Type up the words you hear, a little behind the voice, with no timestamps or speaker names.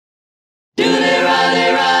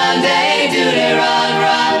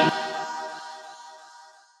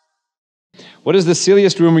What is the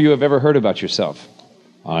silliest rumor you have ever heard about yourself?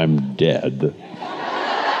 I'm dead.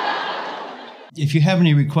 If you have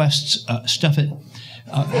any requests, stuff it,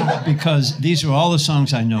 because these are all the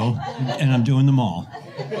songs I know, and I'm doing them all.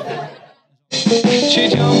 She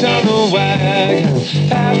jumped on the wagon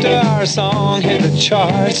after our song hit the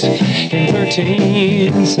charts in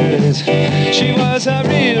 13 cities. She was a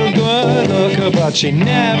real good looker, but she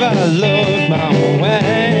never looked my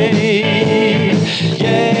way.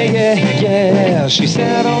 Yeah, yeah, yeah. She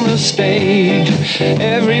sat on the stage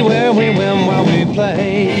everywhere we went while we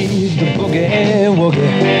played the boogie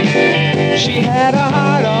woogie. She had a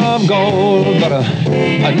heart of gold, but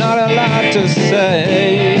not a lot to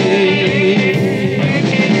say.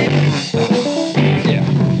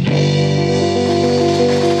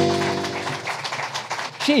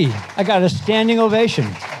 Gee, I got a standing ovation.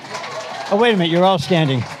 Oh, wait a minute, you're all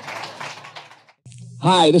standing.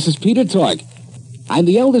 Hi, this is Peter Tork. I'm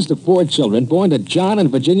the eldest of 4 children born to John and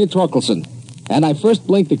Virginia Torkelson, and I first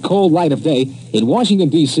blinked the cold light of day in Washington,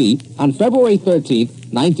 D.C. on February 13th,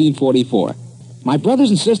 1944. My brothers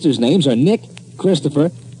and sisters' names are Nick,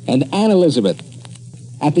 Christopher, and Anne Elizabeth.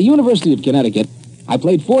 At the University of Connecticut, I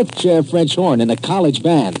played 4th chair French horn in a college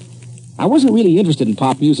band. I wasn't really interested in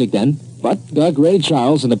pop music then, but dug Ray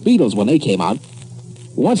Charles and the Beatles when they came out.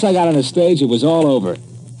 Once I got on the stage, it was all over.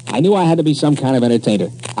 I knew I had to be some kind of entertainer.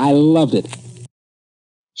 I loved it.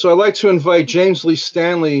 So I'd like to invite James Lee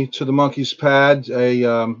Stanley to the MonkeesPad,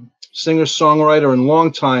 a singer-songwriter and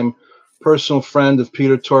longtime personal friend of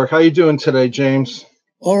Peter Tork. How you doing today, James?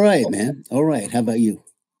 All right, man. All right. How about you?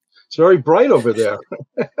 It's very bright over there.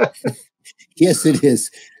 Yes, it is.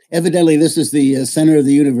 Evidently, this is the center of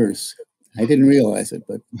the universe. I didn't realize it,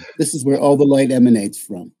 but this is where all the light emanates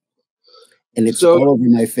from. And it's all over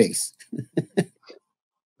my face.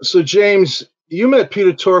 So, James, you met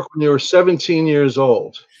Peter Tork when you were 17 years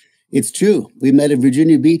old. It's true. We met in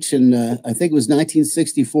Virginia Beach in, I think it was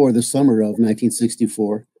 1964, the summer of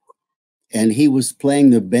 1964. And he was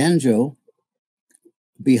playing the banjo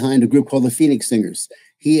behind a group called the Phoenix Singers.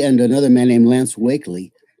 He and another man named Lance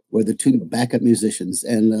Wakely were the 2 backup musicians.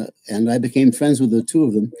 And I became friends with the 2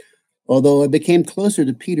 of them. Although I became closer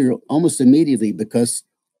to Peter almost immediately because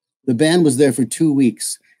the band was there for 2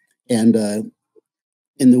 weeks. And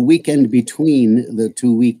in the weekend between the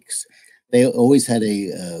 2 weeks, they always had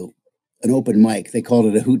an open mic. They called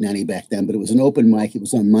it a hootenanny back then, but it was an open mic. It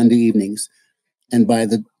was on Monday evenings. And by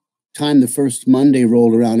the time the first Monday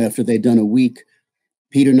rolled around after they'd done a week,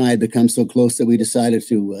 Peter and I had become so close that we decided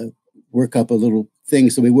to work up a little thing.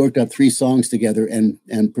 So we worked up 3 songs together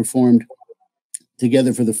and performed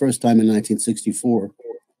together for the first time in 1964.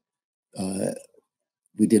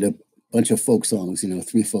 We did a bunch of folk songs,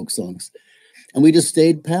 3 folk songs. And we just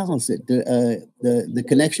stayed pals. The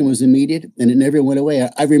connection was immediate, and it never went away.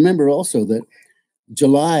 I remember also that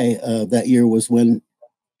July that year was when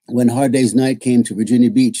Hard Day's Night came to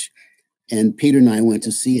Virginia Beach, and Peter and I went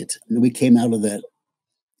to see it. And we came out of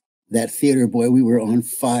that theater, boy, we were on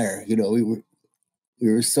fire. We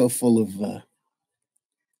were so full of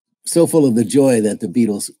the joy that the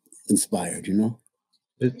Beatles inspired.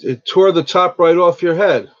 It tore the top right off your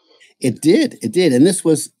head. It did, and this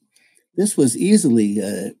was easily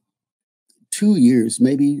 2 years,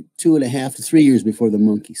 maybe 2.5 to 3 years before the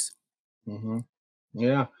Monkees. Mm-hmm.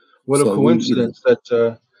 Yeah, what a coincidence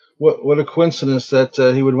what a coincidence that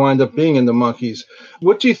he would wind up being in the Monkees.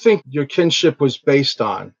 What do you think your kinship was based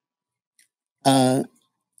on?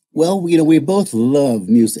 Well, we both love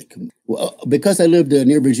music. Well, because I lived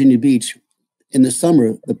near Virginia Beach, in the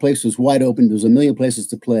summer, the place was wide open. There was a million places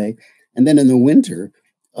to play. And then in the winter,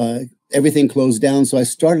 everything closed down. So I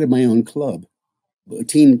started my own club, a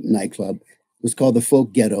teen nightclub. It was called the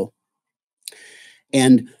Folk Ghetto.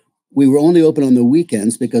 And we were only open on the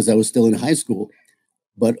weekends because I was still in high school.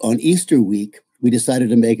 But on Easter week, we decided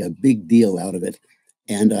to make a big deal out of it.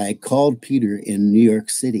 And I called Peter in New York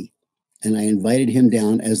City, and I invited him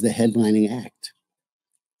down as the headlining act.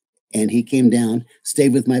 And he came down,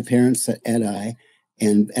 stayed with my parents and I,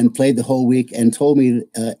 and played the whole week, and told me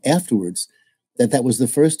afterwards that was the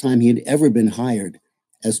first time he had ever been hired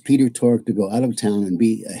as Peter Tork to go out of town and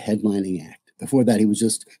be a headlining act. Before that, he was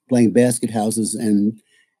just playing basket houses and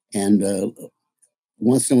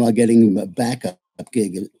once in a while getting a backup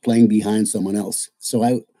gig, playing behind someone else. So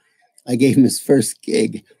I gave him his first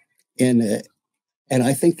gig, and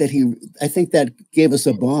I think that gave us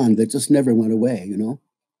a bond that just never went away,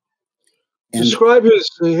 And describe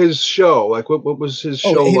his show. Like, what was his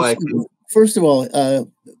show like? First of all,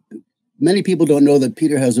 many people don't know that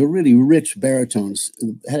Peter has a really rich baritone.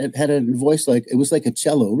 Had a voice it was like a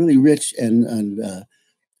cello, really rich and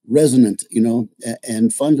resonant,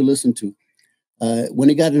 and fun to listen to. When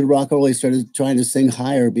he got into rock and roll, he started trying to sing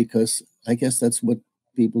higher because I guess that's what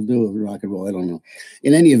people do in rock and roll. I don't know.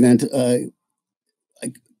 In any event,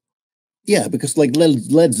 yeah, because like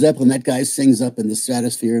Led Zeppelin, that guy sings up in the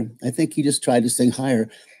stratosphere. I think he just tried to sing higher.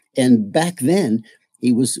 And back then,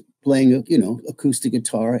 he was playing, acoustic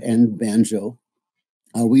guitar and banjo.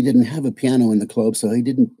 We didn't have a piano in the club, so he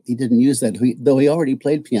didn't use that. Though he already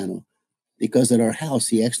played piano, because at our house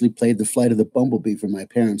he actually played "The Flight of the Bumblebee" for my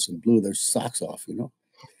parents and blew their socks off. In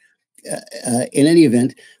any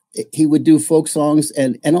event, he would do folk songs,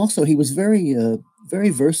 and also he was very very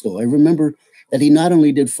versatile. I remember that he not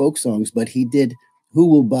only did folk songs, but he did "Who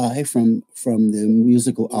Will Buy" from the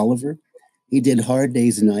musical Oliver. He did "Hard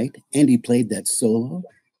Day's Night," and he played that solo.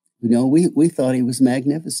 We thought he was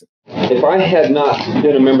magnificent. If I had not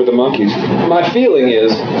been a member of the Monkees, my feeling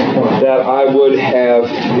is that I would have,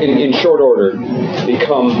 in short order,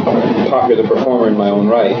 become a popular performer in my own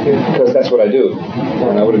right, because that's what I do.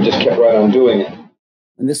 And I would have just kept right on doing it.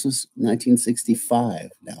 And this was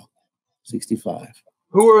 1965 now, 65.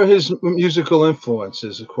 Who are his musical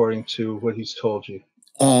influences, according to what he's told you?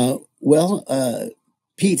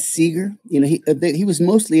 Pete Seeger, he was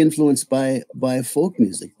mostly influenced by folk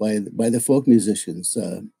music, by the folk musicians,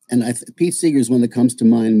 and Pete Seeger is one that comes to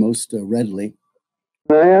mind most readily.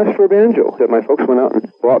 I asked for a banjo. My folks went out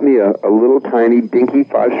and bought me a little tiny dinky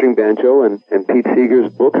 5-string banjo, and Pete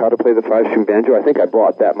Seeger's book, How to Play the 5-String Banjo. I think I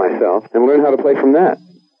bought that myself and learned how to play from that.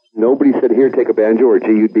 Nobody said, "Here, take a banjo," or "Gee,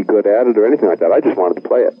 you'd be good at it," or anything like that. I just wanted to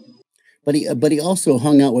play it. But he also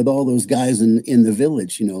hung out with all those guys in the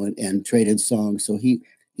village, and traded songs. So he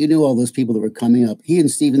knew all those people that were coming up. He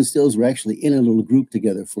and Stephen Stills were actually in a little group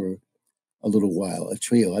together for a little while, a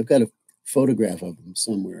trio. I've got a photograph of them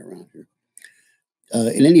somewhere around here.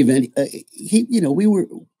 In any event,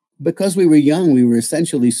 because we were young, we were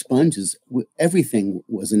essentially sponges. Everything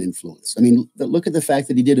was an influence. I mean, look at the fact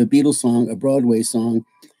that he did a Beatles song, a Broadway song,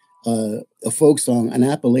 a folk song, an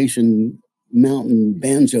Appalachian mountain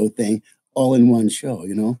banjo thing, all in one show.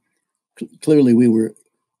 Clearly we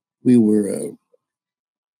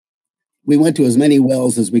went to as many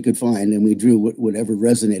wells as we could find, and we drew whatever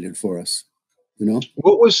resonated for us.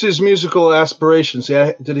 What was his musical aspirations?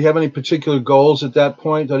 Did he have any particular goals at that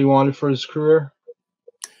point that he wanted for his career?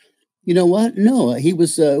 You know what? No, he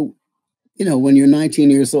was. When you're 19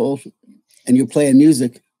 years old and you're playing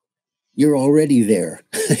music, you're already there.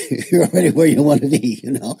 You're already where you want to be.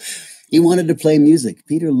 He wanted to play music.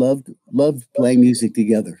 Peter loved playing music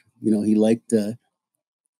together. He liked.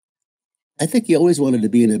 I think he always wanted to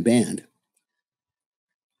be in a band.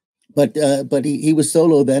 But he was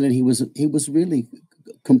solo then, and he was really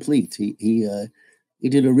complete. He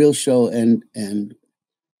did a real show, and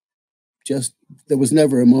just there was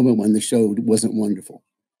never a moment when the show wasn't wonderful.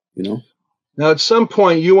 Now, at some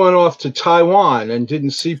point, you went off to Taiwan and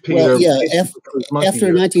didn't see Peter. Well, yeah,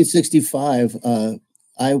 after 1965,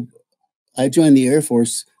 I joined the Air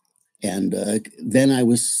Force, and then I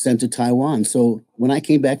was sent to Taiwan. So when I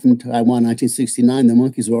came back from Taiwan in 1969, the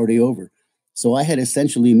Monkees were already over. So I had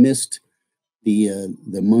essentially missed the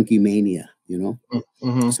Monkee mania,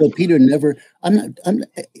 Mm-hmm. So Peter never.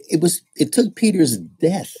 It took Peter's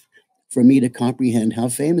death for me to comprehend how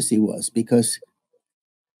famous he was, because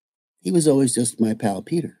he was always just my pal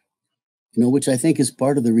Peter, which I think is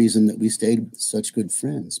part of the reason that we stayed such good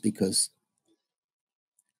friends, because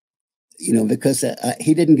he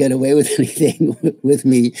didn't get away with anything with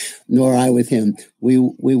me, nor I with him. We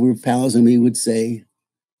were pals, and we would say,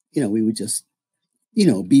 we would just,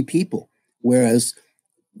 be people. Whereas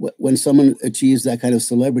when someone achieves that kind of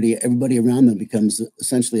celebrity, everybody around them becomes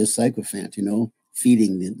essentially a sycophant,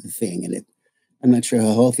 feeding the thing. And I'm not sure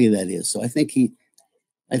how healthy that is. So I think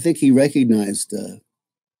he recognized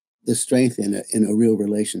the strength in a real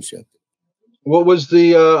relationship. What was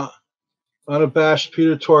the unabashed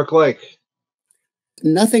Peter Tork like?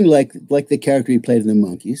 Nothing like the character he played in the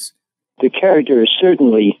Monkees. The character is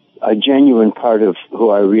certainly a genuine part of who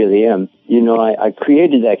I really am. I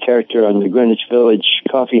created that character on the Greenwich Village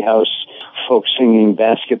coffee house folk singing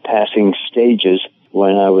basket passing stages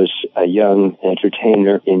when I was a young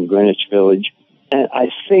entertainer in Greenwich Village. And I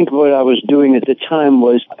think what I was doing at the time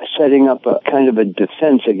was setting up a kind of a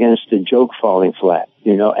defense against the joke falling flat,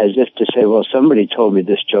 as if to say, well, somebody told me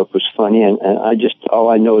this joke was funny, and all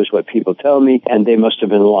I know is what people tell me, and they must have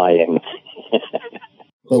been lying.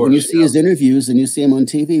 But when you see his interviews and you see him on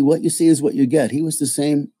TV, what you see is what you get. He was the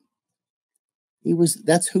same.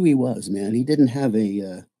 That's who he was, man. He didn't have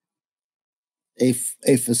a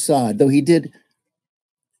facade, though he did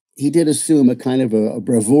assume a kind of a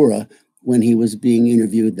bravura when he was being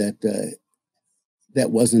interviewed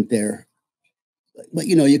that wasn't there. But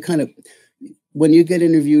you kind of, when you get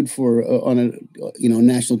interviewed for on a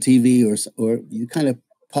national TV or you kind of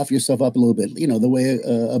puff yourself up a little bit, the way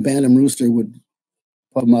a bantam rooster would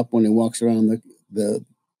puff him up when he walks around the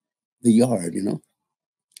yard,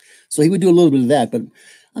 So he would do a little bit of that, but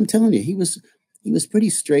I'm telling you, he was pretty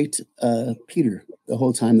straight, Peter, the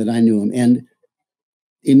whole time that I knew him, and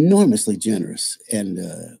enormously generous and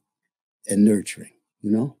nurturing,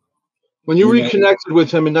 When you reconnected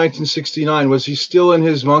with him in 1969, was he still in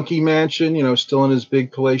his Monkee mansion, still in his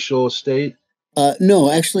big palatial estate? No,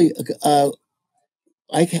 actually,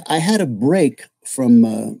 I had a break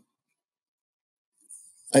from,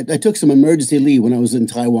 I took some emergency leave when I was in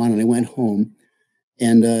Taiwan, and I went home,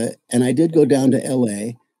 and I did go down to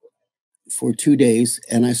LA for 2 days,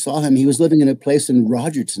 and I saw him. He was living in a place in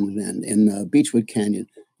Rogerton then, in Beechwood Canyon.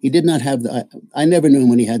 He did not have I never knew him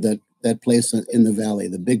when he had that place in the valley,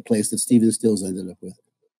 the big place that Stephen Stills ended up with.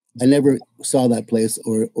 I never saw that place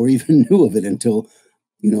or even knew of it until,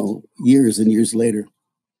 years and years later.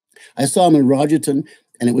 I saw him in Rogerton,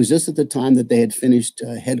 and it was just at the time that they had finished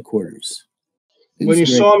headquarters. When you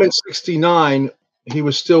saw him in 69, he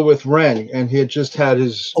was still with Ren, and he had just had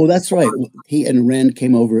his... Oh, that's right. He and Ren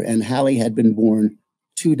came over, and Hallie had been born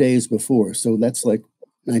 2 days before. So that's like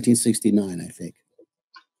 1969, I think.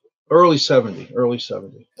 Early 70.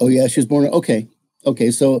 Oh, yeah, she was born... Okay,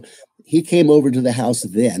 so he came over to the house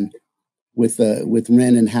then with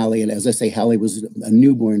Ren and Hallie, and as I say, Hallie was a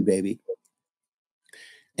newborn baby.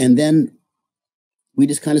 And then we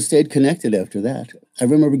just kind of stayed connected after that. I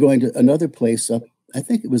remember going to another place up, I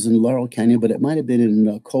think it was in Laurel Canyon, but it might have been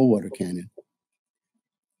in Coldwater Canyon,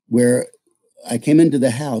 where I came into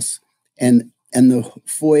the house, and the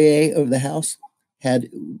foyer of the house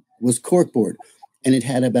was corkboard, and it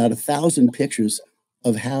had about 1,000 pictures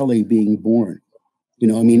of Hallie being born.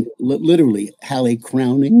 Literally Hallie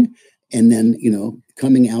crowning, and then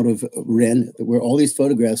coming out of Ren. There were all these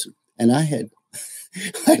photographs, and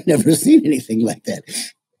I'd never seen anything like that.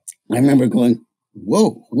 I remember going,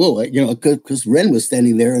 whoa, because Ren was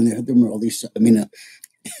standing there, and there were all these,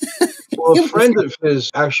 Well, a friend of his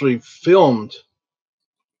actually filmed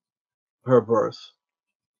her birth.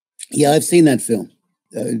 Yeah, I've seen that film.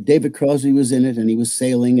 David Crosby was in it, and he was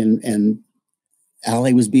sailing, and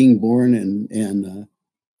Allie was being born, and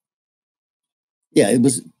yeah, it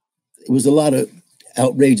was a lot of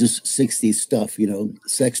outrageous 60s stuff,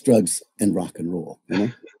 sex, drugs, and rock and roll,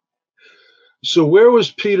 So where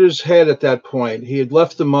was Peter's head at that point? He had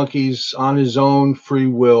left the Monkees on his own free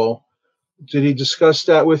will. Did he discuss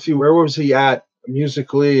that with you? Where was he at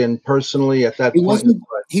musically and personally at that point?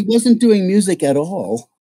 He wasn't doing music at all.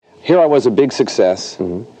 Here I was, a big success,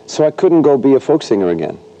 so I couldn't go be a folk singer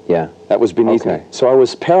again. Yeah. That was beneath me. So I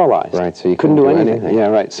was paralyzed. Right, so you couldn't do anything. Yeah,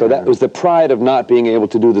 right. So that was the pride of not being able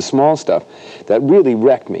to do the small stuff that really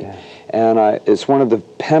wrecked me. Yeah. And it's one of the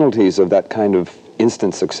penalties of that kind of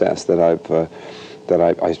instant success that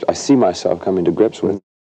I see myself coming to grips with.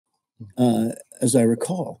 As I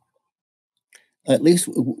recall, at least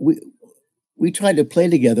we tried to play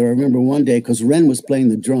together. I remember one day, because Ren was playing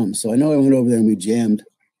the drums, so I know I went over there and we jammed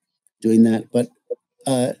doing that, but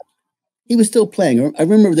he was still playing. I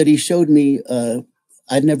remember that he showed me,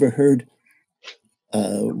 I'd never heard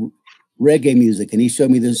reggae music, and he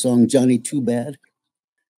showed me this song, Johnny Too Bad,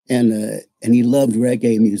 and he loved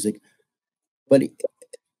reggae music. But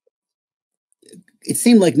it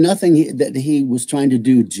seemed like nothing that he was trying to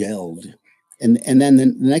do gelled. And then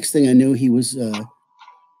the next thing I knew, he was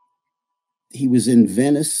in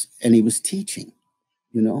Venice, and he was teaching,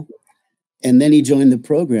 And then he joined the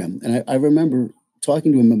program. And I remember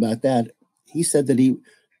talking to him about that. He said that he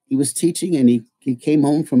was teaching, and he came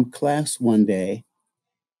home from class one day.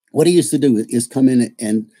 What he used to do is come in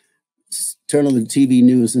and turn on the TV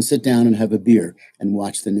news and sit down and have a beer and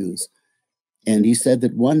watch the news. And he said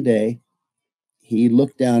that one day he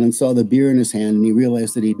looked down and saw the beer in his hand, and he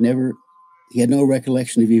realized that he had no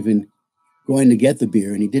recollection of even going to get the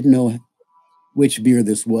beer, and he didn't know which beer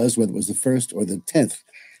this was, whether it was the first or the 10th.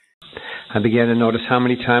 I began to notice how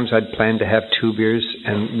many times I'd planned to have 2 beers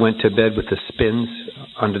and went to bed with the spins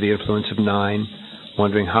under the influence of 9,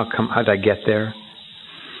 wondering how'd I get there.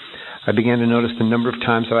 I began to notice the number of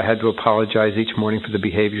times that I had to apologize each morning for the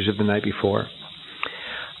behaviors of the night before.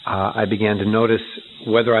 I began to notice,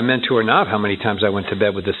 whether I meant to or not, how many times I went to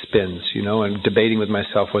bed with the spins, and debating with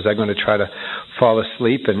myself, was I going to try to fall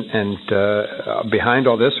asleep and behind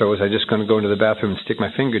all this, or was I just going to go into the bathroom and stick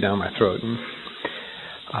my finger down my throat? And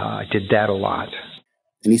I did that a lot.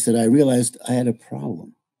 And he said, I realized I had a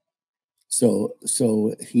problem. So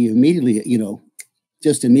he immediately,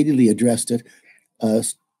 just immediately addressed it,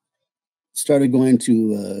 started going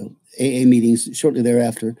to AA meetings shortly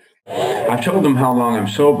thereafter, I've told them how long I'm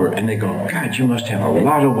sober, and they go, God, you must have a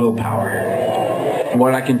lot of willpower.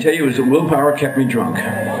 What I can tell you is that willpower kept me drunk.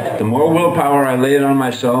 The more willpower I laid on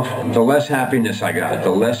myself, the less happiness I got,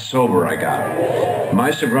 the less sober I got.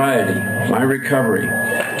 My sobriety, my recovery,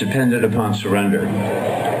 depended upon surrender.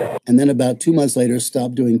 And then about 2 months later,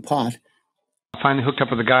 stopped doing pot. I finally hooked up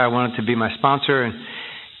with a guy I wanted to be my sponsor, and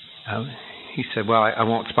he said, well, I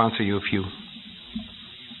won't sponsor you if you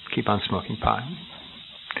keep on smoking pot.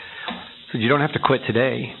 He said, you don't have to quit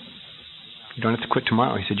today. You don't have to quit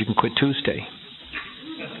tomorrow. He said, you can quit Tuesday.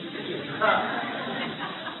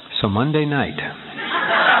 So Monday night.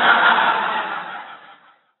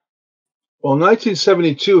 Well, in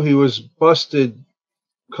 1972, he was busted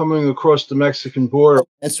coming across the Mexican border.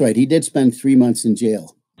 That's right. He did spend 3 months in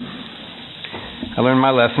jail. I learned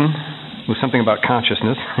my lesson. It was something about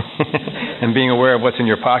consciousness and being aware of what's in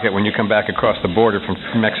your pocket when you come back across the border from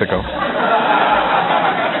Mexico.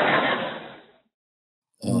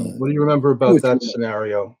 What do you remember about that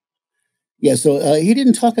scenario? Yeah, so he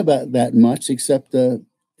didn't talk about that much, except to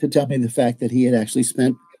tell me the fact that he had actually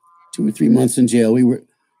spent 2 or 3 months in jail. We were,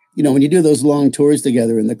 you know, when you do those long tours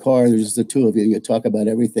together in the car, there's the two of you, you talk about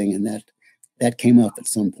everything, and that came up at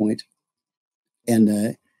some point.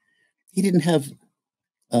 And he didn't have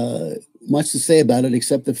much to say about it,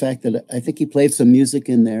 except the fact that I think he played some music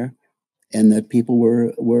in there, and that people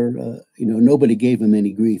were you know, nobody gave him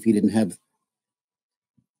any grief. He didn't have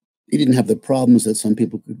the problems that some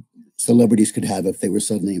people celebrities could have if they were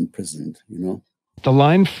suddenly imprisoned, you know. The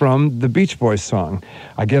line from the Beach Boys song,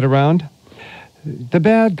 I get around, the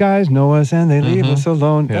bad guys know us and they leave us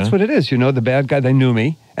alone. Yeah. That's what it is, you know, the bad guy, they knew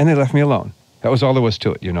me and they left me alone. That was all there was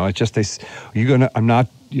to it, you know. It's just, I'm not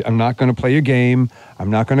going to play your game. I'm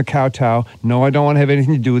not going to kowtow. No, I don't want to have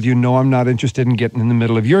anything to do with you. No, I'm not interested in getting in the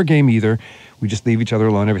middle of your game either. We just leave each other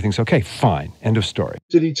alone. Everything's okay. Fine. End of story.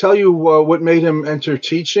 Did he tell you what made him enter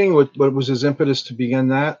teaching? What was his impetus to begin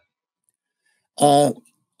that?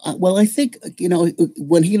 Well, I think, you know,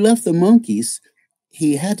 when he left the Monkees,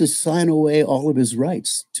 he had to sign away all of his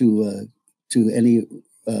rights to any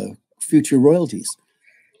future royalties.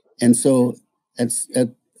 And so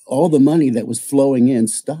all the money that was flowing in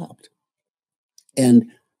stopped.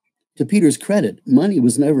 And to Peter's credit, money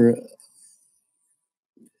was never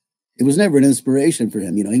an inspiration for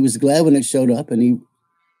him. You know, he was glad when it showed up, and he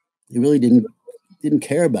really didn't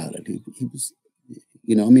care about it. He was,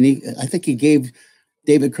 you know, I mean, I think he gave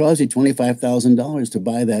David Crosby $25,000 to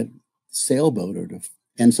buy that sailboat,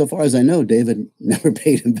 and so far as I know, David never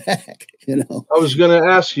paid him back. You know, I was going to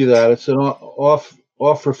ask you that. It's an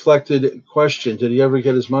off-reflected question. Did he ever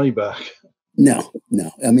get his money back? No.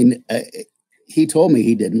 I mean, he told me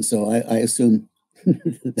he didn't, so I assume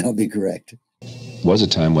that'll be correct. Was a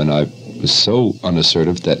time when I was so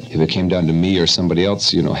unassertive that if it came down to me or somebody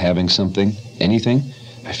else, you know, having something, anything,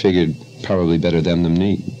 I figured probably better them than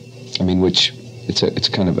me. I mean, which it's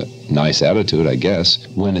kind of a nice attitude, I guess,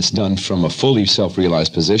 when it's done from a fully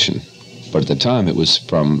self-realized position. But at the time, it was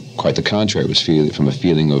from quite the contrary. It was from a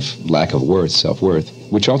feeling of lack of worth, self-worth,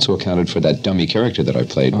 which also accounted for that dummy character that I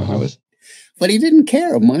played with. But he didn't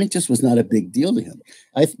care. Money just was not a big deal to him.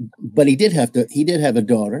 But he did have a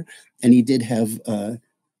daughter, and he did have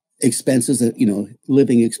expenses, you know,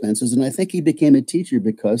 living expenses. And I think he became a teacher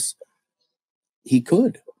because he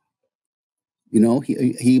could. You know,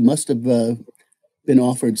 he must have been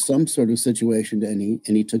offered some sort of situation, and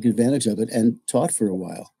he took advantage of it and taught for a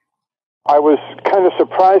while. I was kind of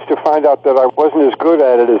surprised to find out that I wasn't as good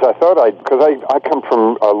at it as I thought because I come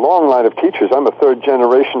from a long line of teachers. I'm a third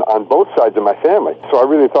generation on both sides of my family. So I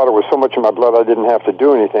really thought it was so much in my blood I didn't have to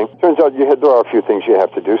do anything. Turns out there are a few things you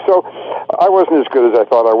have to do. So I wasn't as good as I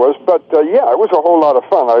thought I was. But yeah, it was a whole lot of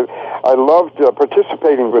fun. I loved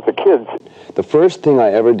participating with the kids. The first thing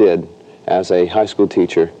I ever did as a high school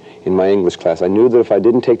teacher in my English class, I knew that if I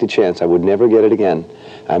didn't take the chance, I would never get it again.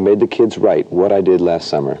 I made the kids write what I did last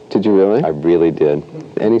summer. Did you really? I really did.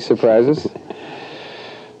 Any surprises?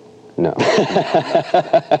 No.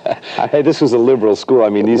 Hey, this was a liberal school. I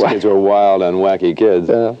mean, these kids were wild and wacky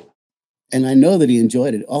kids. And I know that he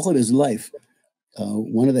enjoyed it all of his life.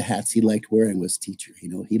 One of the hats he liked wearing was teacher. You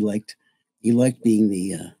know, he liked being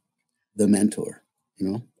the mentor, you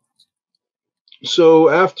know. So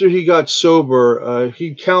after he got sober,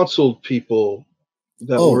 he counseled people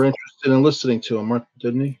that were interested in listening to him,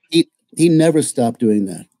 didn't he? He never stopped doing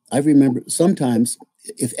that. I remember sometimes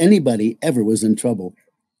if anybody ever was in trouble,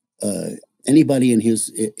 anybody in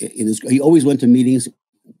his, he always went to meetings,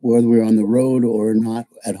 whether we were on the road or not,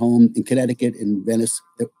 at home in Connecticut, in Venice.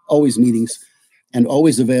 There were always meetings and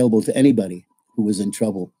always available to anybody who was in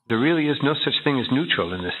trouble. There really is no such thing as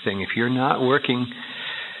neutral in this thing. If you're not working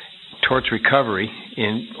towards recovery,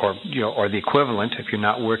 or the equivalent, if you're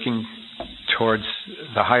not working towards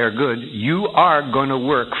the higher good, you are going to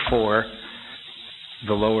work for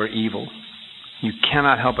the lower evil. You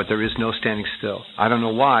cannot help it. There is no standing still. I don't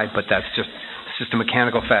know why, but it's just a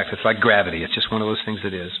mechanical fact. It's like gravity. It's just one of those things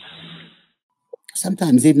that is.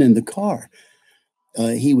 Sometimes even in the car,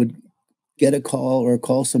 he would get a call or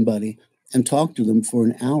call somebody and talk to them for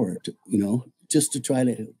an hour, just to try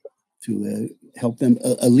to help them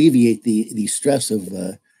alleviate the stress of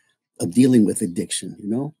dealing with addiction.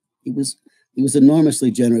 He was enormously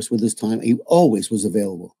generous with his time. He always was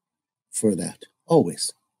available for that.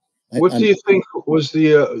 Always. What do you think was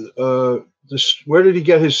where did he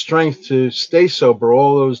get his strength to stay sober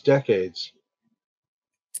all those decades?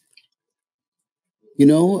 I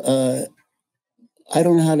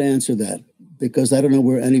don't know how to answer that, because I don't know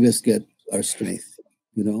where any of us get our strength.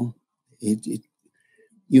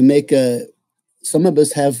 Some of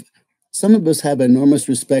us have enormous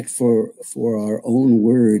respect for our own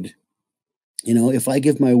word. If I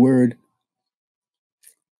give my word,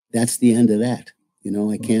 that's the end of that.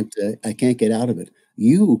 I can't get out of it.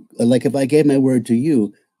 If I gave my word to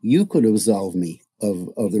you, you could absolve me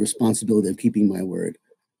of the responsibility of keeping my word,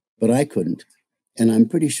 but I couldn't. And I'm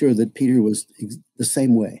pretty sure that Peter was the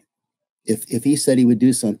same way. If he said he would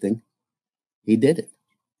do something, he did it.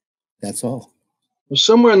 That's all. Well,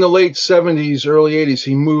 somewhere in the late 70s, early 80s,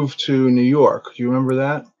 he moved to New York. Do you remember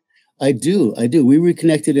that? I do. We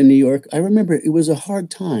reconnected in New York. I remember it was a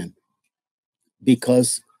hard time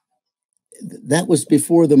because that was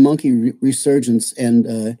before the Monkee resurgence.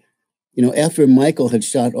 And, after Michael had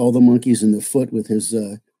shot all the Monkees in the foot with his,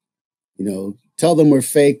 tell them we're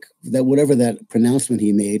fake, that whatever that pronouncement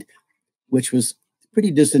he made, which was pretty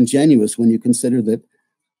disingenuous when you consider that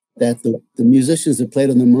the musicians that played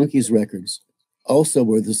on the Monkees records also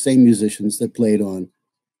were the same musicians that played on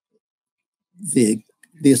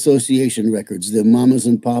the Association records, the Mamas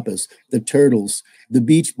and Papas, the Turtles, the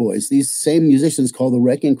Beach Boys. These same musicians called the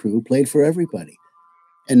Wrecking Crew played for everybody.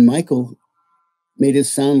 And Michael made it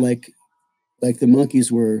sound like the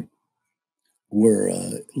Monkees were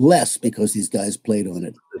less because these guys played on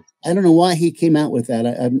it. I don't know why he came out with that.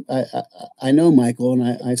 I know Michael,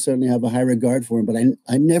 and I certainly have a high regard for him, but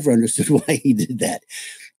I never understood why he did that.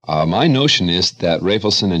 My notion is that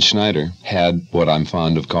Rafelson and Schneider had what I'm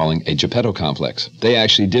fond of calling a Geppetto complex. They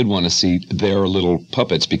actually did want to see their little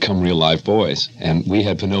puppets become real-life boys. And we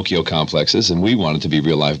had Pinocchio complexes, and we wanted to be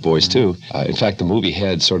real-life boys, too. In fact, the movie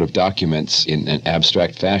Head sort of documents in an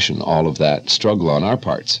abstract fashion all of that struggle on our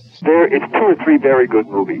parts. It's 2 or 3 very good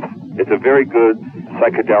movies. It's a very good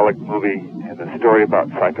psychedelic movie and a story about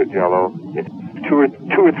psychojello. It's two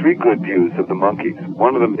or three good views of the Monkees.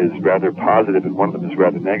 One of them is rather positive and one of them is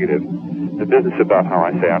rather negative. The business about how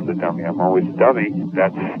I say I'm the dummy, I'm always a dummy,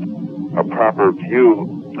 that's a proper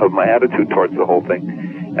view of my attitude towards the whole thing.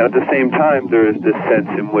 And at the same time, there is this sense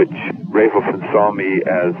in which Rafelson saw me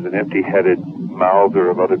as an empty-headed mouther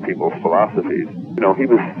of other people's philosophies. He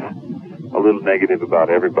was a little negative about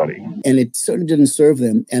everybody. And it certainly didn't serve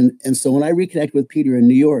them. And so when I reconnected with Peter in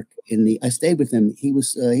New York, I stayed with him. He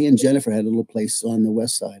and Jennifer had a little place on the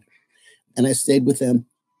West Side. And I stayed with them.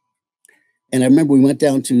 And I remember we went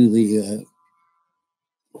down to the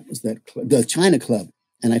China Club.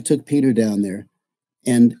 And I took Peter down there.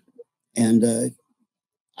 And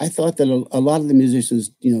I thought that a lot of the musicians,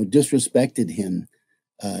 disrespected him.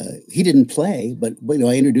 He didn't play, but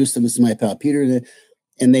I introduced him as my pal Peter,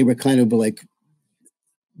 and they were kind of like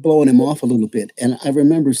blowing him off a little bit. And I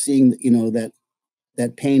remember seeing,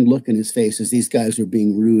 that pained look in his face as these guys were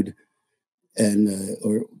being rude and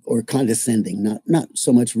or condescending. Not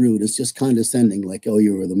so much rude, it's just condescending, like, oh,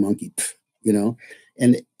 you were the Monkee,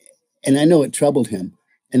 And I know it troubled him.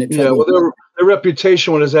 And it troubled him. Their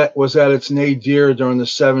reputation was at its nadir during the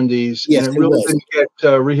 70s, yes, and it really didn't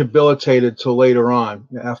get rehabilitated till later on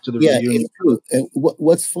after the reunion. It's true. And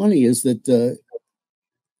what's funny is that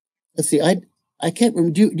let's see, I can't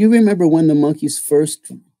remember. Do you remember when the Monkees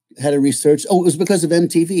first had a research? Oh, it was because of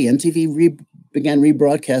MTV. MTV began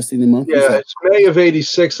rebroadcasting the Monkees. Yeah, it's May of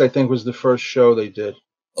 '86, I think, was the first show they did.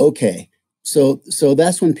 Okay, so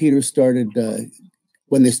that's when Peter started.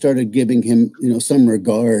 When they started giving him, some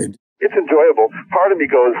regard. It's enjoyable. Part of me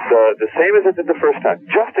goes the same as it did the first time,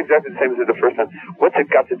 just exactly the same as it did the first time. What's it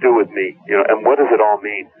got to do with me? And what does it all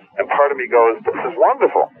mean? And part of me goes, this is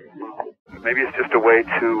wonderful. Maybe it's just a way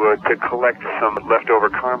to collect some leftover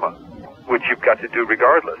karma, which you've got to do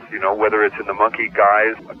regardless. Whether it's in the Monkee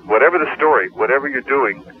guys, whatever the story, whatever you're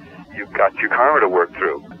doing, you've got your karma to work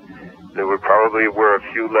through. There probably were a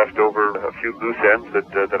few loose ends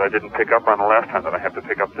that I didn't pick up on the last time that I have to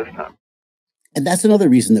pick up this time. And that's another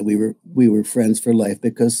reason that we were friends for life,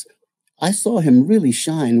 because I saw him really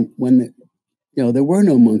shine when there were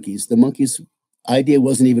no Monkees. The Monkees idea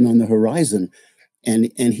wasn't even on the horizon, and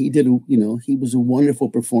he did. He was a wonderful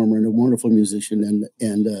performer and a wonderful musician,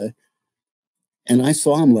 and I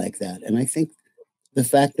saw him like that. And I think the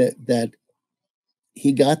fact that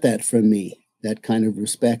he got that from me, that kind of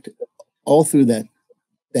respect, all through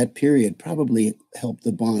that period, probably helped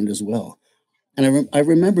the bond as well. And I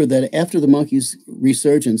remember that after the Monkees'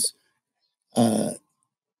 resurgence, I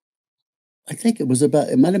think it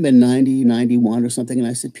might have been 90, 91 or something. And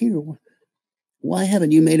I said, Peter, why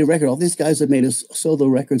haven't you made a record? All these guys have made solo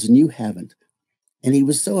records and you haven't. And he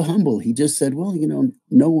was so humble. He just said, well,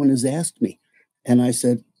 no one has asked me. And I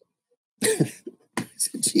said,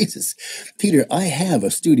 Jesus, Peter, I have a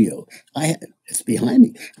studio. It's behind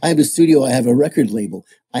me. I have a studio. I have a record label.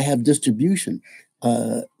 I have distribution.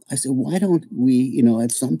 I said, why don't we,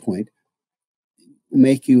 at some point,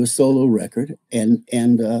 make you a solo record and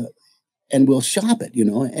we'll shop it,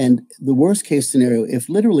 And the worst case scenario, if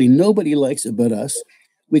literally nobody likes it but us,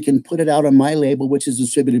 we can put it out on my label, which is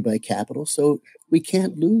distributed by Capitol. So we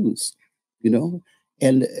can't lose,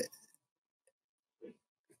 And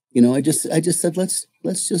I just said, let's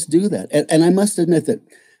just do that. And I must admit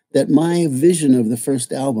that my vision of the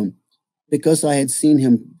first album, because I had seen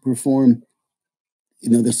him perform,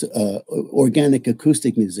 this organic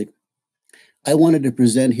acoustic music, I wanted to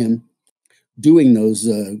present him doing those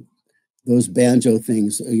banjo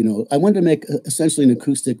things. I wanted to make essentially an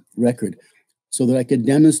acoustic record so that I could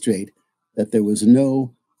demonstrate that there was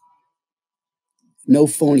no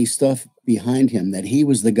phony stuff behind him, that he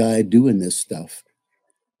was the guy doing this stuff.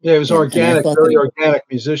 Yeah, it was organic, very organic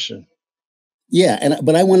musician. Yeah,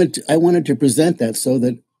 but I wanted to present that so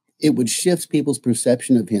that it would shift people's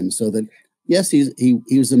perception of him, so that yes, he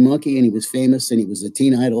was a Monkee and he was famous and he was a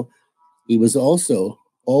teen idol. He was also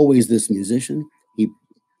always this musician.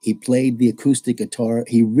 He played the acoustic guitar.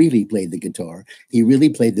 He really played the guitar. He really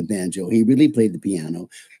played the banjo. He really played the piano.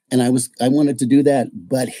 And I wanted to do that,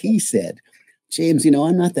 but he said, James,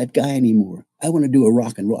 I'm not that guy anymore. I want to do a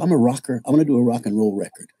rock and roll. I'm a rocker. I want to do a rock and roll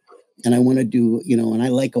record. And I want to do, and I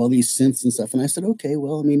like all these synths and stuff. And I said, okay,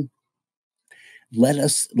 well,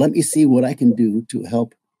 let me see what I can do to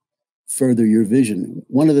help further your vision.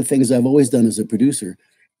 One of the things I've always done as a producer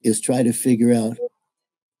is try to figure out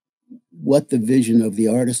what the vision of the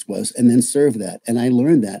artist was and then serve that. And I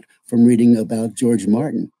learned that from reading about George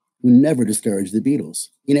Martin, who never discouraged the Beatles.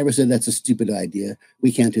 He never said that's a stupid idea.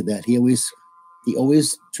 We can't do that. He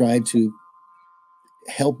always tried to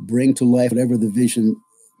help bring to life whatever the vision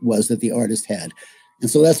was that the artist had. And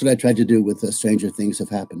so that's what I tried to do with Stranger Things Have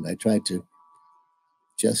Happened. I tried to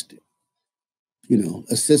just,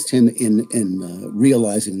 assist him in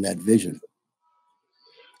realizing that vision.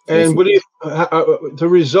 And what do you? The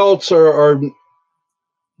results are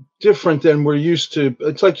different than we're used to.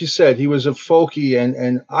 It's like you said, he was a folky,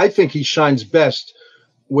 and I think he shines best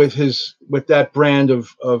with that brand of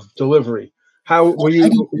delivery. How were you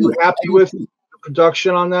happy with the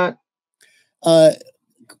production on that? As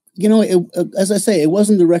I say, it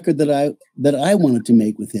wasn't the record that I wanted to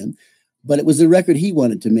make with him, but it was the record he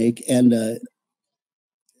wanted to make. And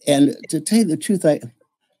to tell you the truth,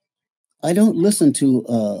 I don't listen to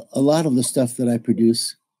a lot of the stuff that I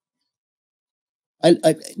produce.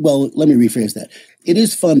 Well, let me rephrase that. It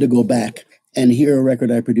is fun to go back and hear a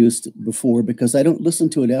record I produced before, because I don't listen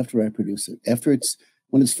to it after I produce it.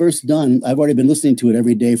 When it's first done, I've already been listening to it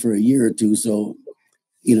every day for a year or two. So,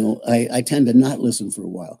 I tend to not listen for a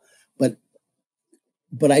while.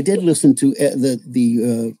 But I did listen to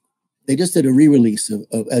they just did a re-release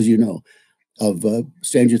of as you know, of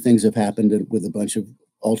Stranger Things Have Happened, with a bunch of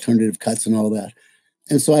alternative cuts and all that.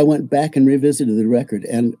 And so I went back and revisited the record,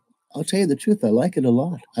 and I'll tell you the truth, I like it a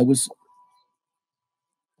lot. I was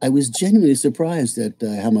genuinely surprised at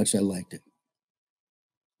how much I liked it.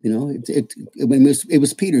 It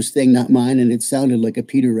was Peter's thing, not mine, and it sounded like a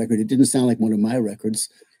Peter record. It didn't sound like one of my records.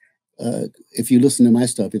 If you listen to my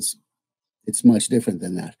stuff, it's much different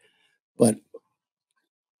than that. But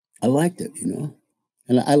I liked it,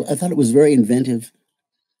 and I thought it was very inventive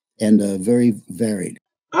and very varied.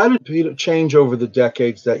 How did Peter change over the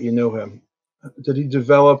decades that you knew him? Did he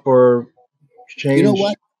develop or change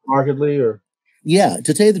markedly? Or yeah,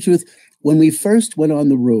 to tell you the truth, when we first went on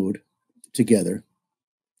the road together,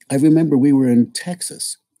 I remember we were in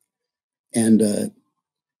Texas, and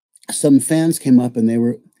some fans came up, and they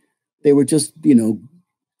were just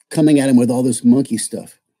coming at him with all this Monkee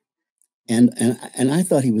stuff, and I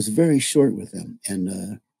thought he was very short with them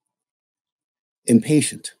and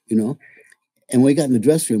impatient, And we got in the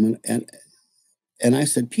dressing room, and I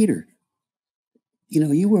said, Peter,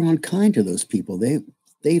 you were unkind to those people.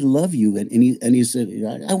 They love you. And he said,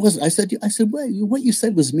 I said, well, what you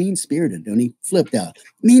said was mean-spirited. And he flipped out.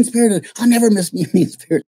 Mean-spirited. I'll never miss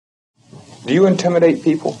mean-spirited. Do you intimidate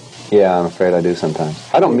people? Yeah, I'm afraid I do sometimes.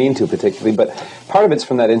 I don't mean to particularly, but part of it's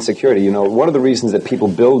from that insecurity. One of the reasons that people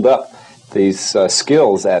build up these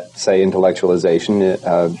skills at, say, intellectualization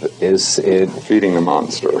is feeding the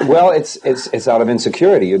monster. Well, it's out of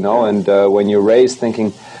insecurity, and when you're raised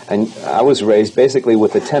thinking, and I was raised basically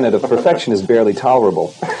with the tenet of perfection is barely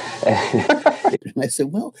tolerable. And I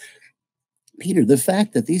said, well, Peter, the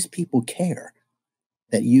fact that these people care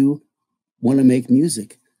that you want to make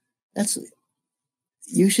music,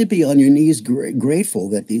 you should be on your knees grateful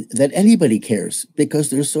that anybody cares, because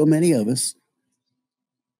there's so many of us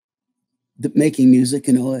making music,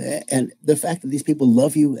 and the fact that these people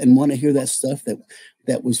love you and want to hear that stuff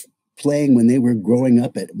that was playing when they were growing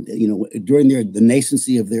up during the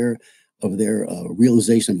nascency of their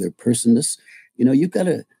realization of their personness.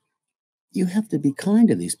 You have to be kind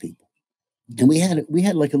to these people. And we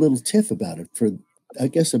had like a little tiff about it for, I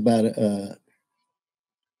guess,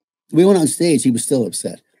 we went on stage. He was still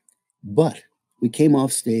upset, but we came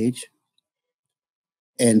off stage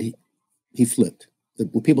and he flipped. The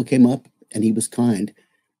people came up and he was kind,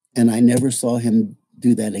 and I never saw him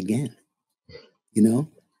do that again.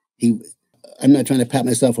 I'm not trying to pat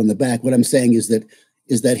myself on the back. What I'm saying is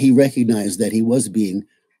that he recognized that he was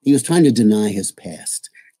trying to deny his past.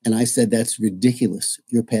 And I said, that's ridiculous.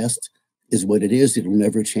 Your past is what it is. It'll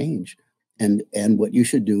never change. And what you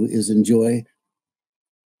should do is enjoy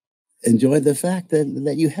the fact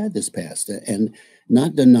that you had this past, and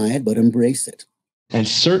not deny it, but embrace it. And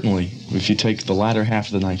certainly, if you take the latter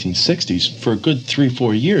half of the 1960s, for a good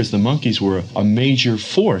 3-4 years, the Monkees were a major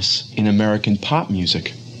force in American pop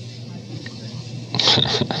music.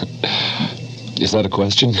 Is that a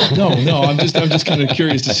question? No, I'm just kind of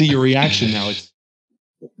curious to see your reaction now.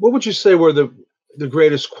 What would you say were the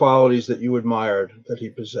greatest qualities that you admired that he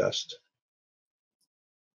possessed?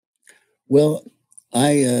 Well,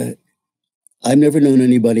 I've never known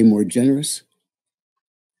anybody more generous,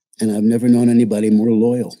 and I've never known anybody more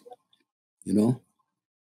loyal,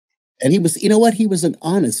 And he was, he was an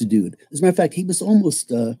honest dude. As a matter of fact, he was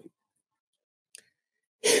almost,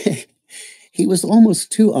 he was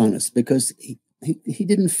almost too honest, because he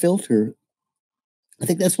didn't filter. I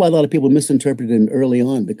think that's why a lot of people misinterpreted him early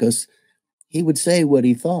on, because he would say what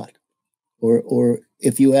he thought, or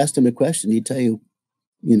if you asked him a question, he'd tell you,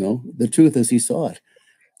 the truth as he saw it.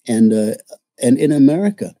 And in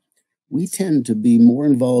America, we tend to be more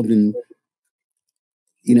involved in,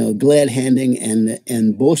 glad handing and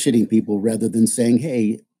bullshitting people, rather than saying,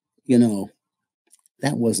 hey,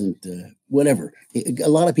 that wasn't whatever. A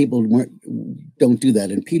lot of people don't do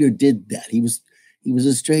that, and Peter did that. He was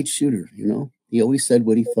a straight shooter. He always said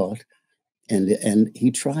what he thought, and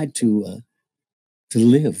he tried to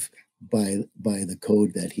live by the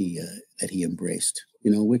code that he embraced.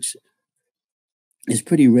 Which is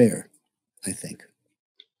pretty rare, I think.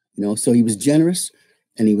 So he was generous,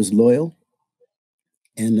 and he was loyal,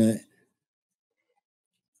 and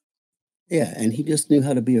and he just knew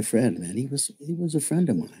how to be a friend, man. He was a friend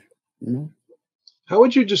of mine, How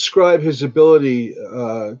would you describe his ability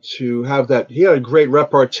to have that? He had a great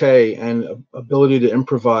repartee and ability to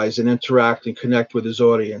improvise and interact and connect with his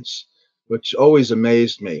audience, which always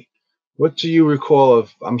amazed me. What do you recall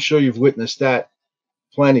of? I'm sure you've witnessed that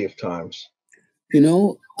plenty of times.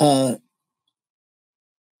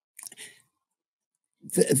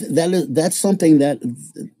 That's something that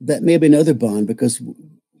may have been another bond, because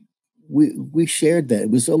we shared that.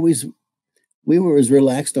 It was always, we were as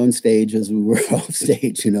relaxed on stage as we were off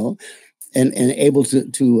stage, and able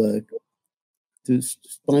to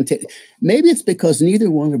spontaneous. Maybe it's because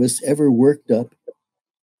neither one of us ever worked up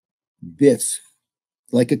bits.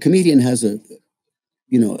 Like a comedian has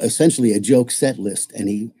essentially a joke set list,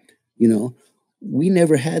 and we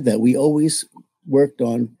never had that. We always worked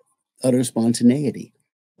on utter spontaneity.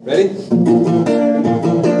 Ready?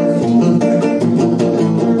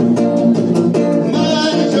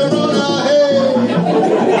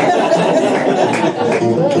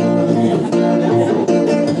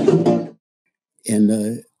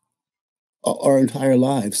 And our entire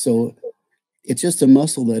lives. So it's just a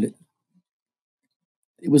muscle that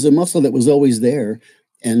it was a muscle that was always there,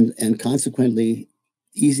 and consequently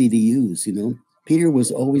easy to use. Peter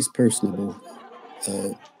was always personable,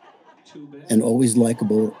 and always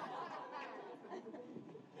likable.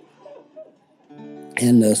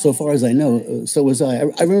 And so far as I know, so was I.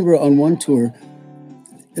 I remember on one tour,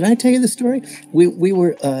 did I tell you the story? We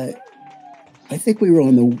were, I think we were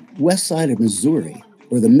on the west side of Missouri,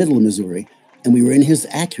 or the middle of Missouri, and we were in his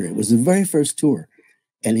Acura. It was the very first tour,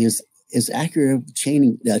 and his Acura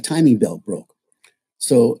timing belt broke.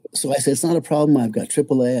 So I said, it's not a problem. I've got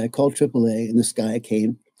AAA. I called AAA, and this guy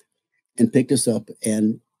came and picked us up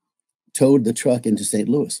and towed the truck into St.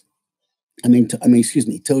 Louis. Towed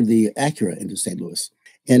the Acura into St. Louis.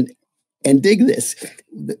 And dig this,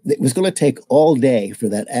 it was going to take all day for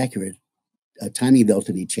that Acura timing belt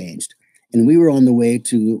to be changed. And we were on the way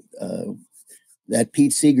to that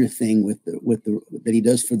Pete Seeger thing that he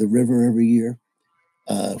does for the river every year,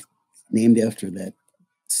 named after that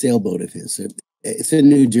sailboat of his. It's in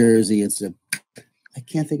New Jersey. I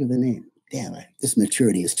can't think of the name. Damn, this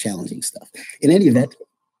maturity is challenging stuff. In any event,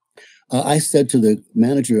 I said to the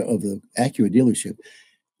manager of the Acura dealership,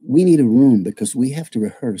 we need a room because we have to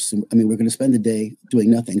rehearse. I mean, we're going to spend the day doing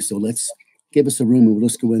nothing. So let's give us a room and we'll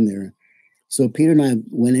just go in there. So Peter and I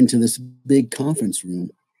went into this big conference room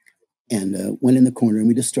and went in the corner and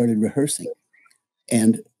we just started rehearsing.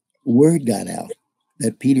 And word got out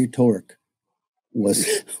that Peter Tork was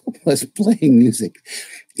playing music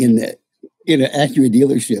in an Acura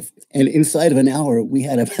dealership. And inside of an hour, we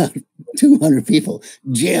had about 200 people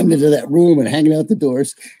jammed into that room and hanging out the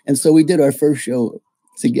doors. And so we did our first show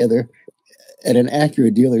together at an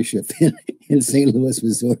Acura dealership in St. Louis,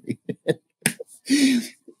 Missouri.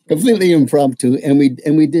 Completely impromptu. And we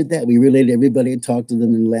did that. We related to everybody and talked to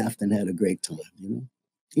them and laughed and had a great time.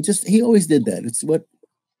 He always did that.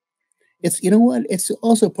 It's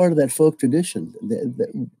also part of that folk tradition.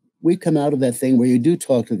 We come out of that thing where you do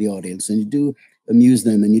talk to the audience and you do amuse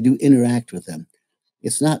them and you do interact with them.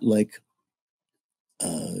 It's not like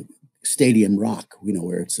stadium rock,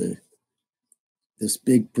 where it's this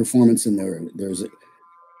big performance and there's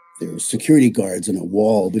security guards and a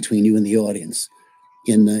wall between you and the audience.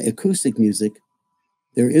 In acoustic music,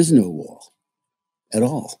 there is no wall at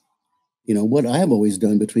all. What I have always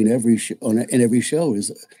done between every show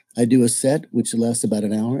is I do a set which lasts about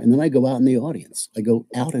an hour, and then I go out in the audience. I go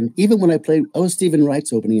out, and even when I was Stephen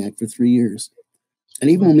Wright's opening act for 3 years, and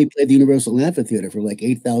even when we played the Universal Amphitheater for like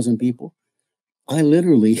 8,000 people, I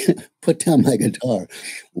literally put down my guitar,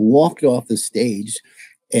 walked off the stage,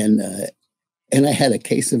 and I had a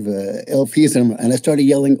case of LPs, and I started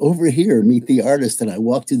yelling, "Over here, meet the artist!" And I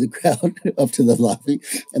walked through the crowd up to the lobby,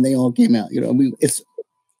 and they all came out.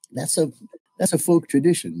 That's a folk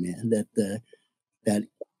tradition, man. That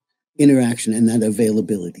interaction and that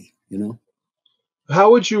availability. How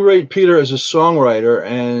would you rate Peter as a songwriter,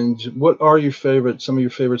 and what are some of your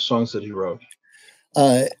favorite songs that he wrote?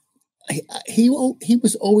 He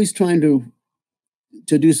was always trying to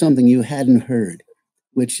do something you hadn't heard,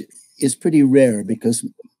 which is pretty rare because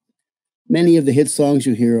many of the hit songs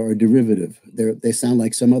you hear are derivative. They sound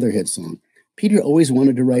like some other hit song. Peter always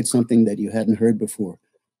wanted to write something that you hadn't heard before.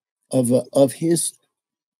 Of his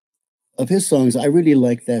songs, I really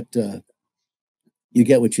like that "You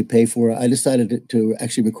Get What You Pay For." I decided to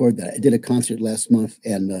actually record that. I did a concert last month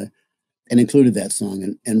and included that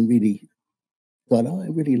song and really thought, I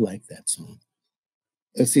really like that song.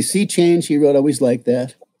 Let's see, "Sea Change" he wrote. I always liked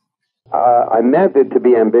that. I meant it to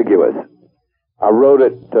be ambiguous. I wrote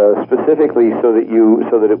it specifically so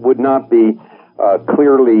that it would not be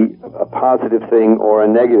clearly a positive thing or a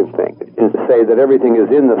negative thing. Is to say that everything is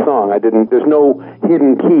in the song. There's no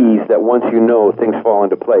hidden keys that once you know, things fall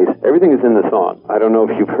into place. Everything is in the song. I don't know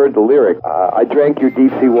if you've heard the lyric. I drank your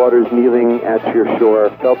deep sea waters kneeling at your shore,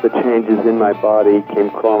 felt the changes in my body, came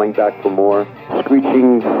crawling back for more.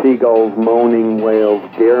 Screeching seagulls, moaning whales,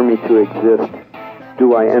 dare me to exist.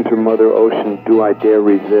 Do I enter Mother Ocean? Do I dare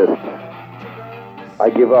resist? I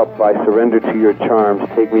give up. I surrender to your charms.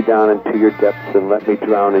 Take me down into your depths and let me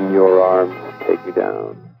drown in your arms. Take me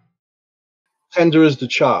down. Tender is the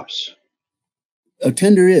Chops. Oh,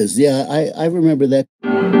 Tender is. Yeah, I remember that.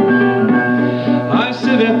 I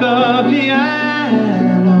sit at the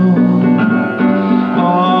piano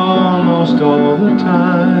almost all the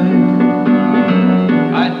time.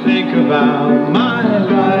 I think about my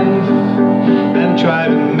life and try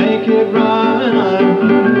to make it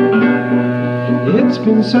rhyme. It's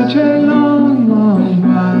been such a long, long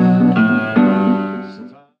while.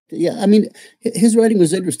 Yeah, I mean, his writing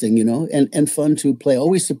was interesting, and fun to play,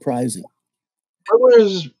 always surprising. What were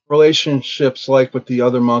his relationships like with the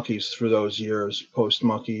other Monkees through those years,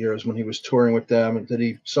 post-Monkee years, when he was touring with them? And did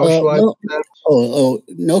he socialize with them? Oh,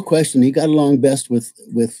 no question. He got along best with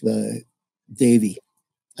Davey.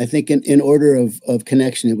 I think in order of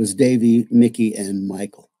connection, it was Davey, Mickey, and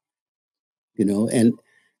Michael. And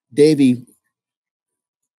Davey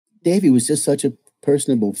was just such a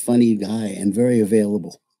personable, funny guy and very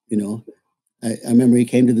available. I remember he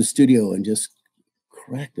came to the studio and just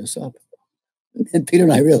cracked us up. And Peter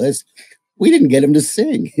and I realized we didn't get him to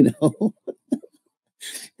sing, you know.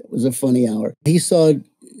 It was a funny hour. He saw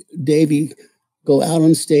Davy go out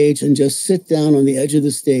on stage and just sit down on the edge of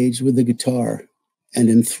the stage with the guitar and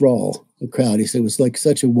enthrall the crowd. He said it was like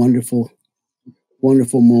such a wonderful,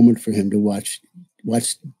 wonderful moment for him to watch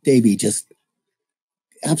Davy just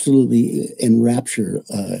absolutely enrapture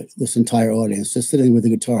this entire audience, just sitting with the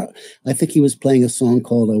guitar. I think he was playing a song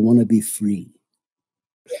called "I Want to Be Free."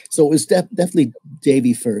 So it was definitely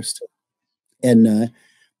Davy first, and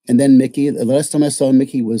then Mickey. The last time I saw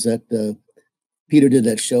Mickey was at Peter did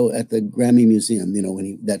that show at the Grammy Museum. You know,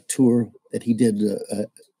 when that tour that he did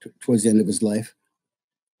towards the end of his life.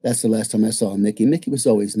 That's the last time I saw Mickey. Mickey was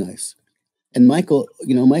always nice, and Michael.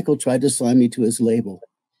 You know, Michael tried to sign me to his label,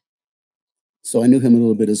 so I knew him a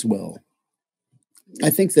little bit as well. I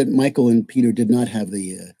think that Michael and Peter did not have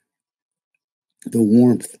the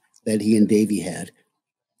warmth that he and Davy had.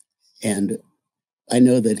 And I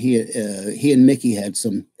know that he and Mickey had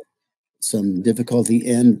some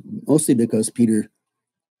difficulty, and mostly because Peter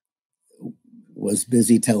was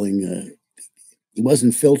busy telling, he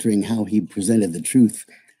wasn't filtering how he presented the truth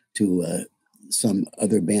to some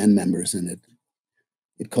other band members, and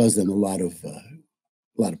it caused them a lot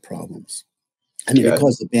of problems. I mean, it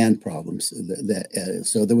caused the band problems.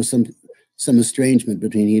 So there was some estrangement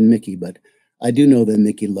between he and Mickey, but I do know that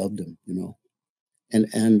Mickey loved him, you know,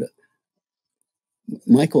 and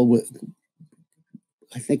Michael,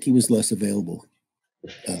 I think he was less available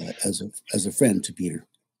as a friend to Peter.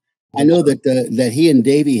 I know that he and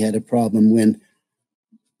Davy had a problem when,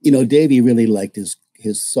 you know, Davy really liked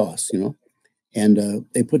his sauce, you know, and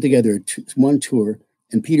they put together one tour,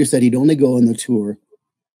 and Peter said he'd only go on the tour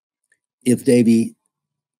if Davy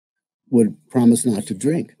would promise not to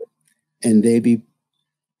drink, and Davy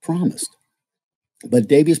promised. But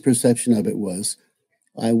Davy's perception of it was,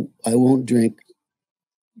 I won't drink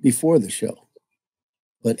before the show,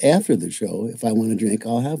 but after the show, if I want to drink,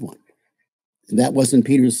 I'll have one. And that wasn't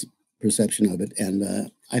Peter's perception of it, and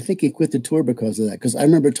I think he quit the tour because of that. Because I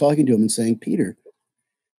remember talking to him and saying, Peter,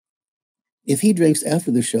 if he drinks after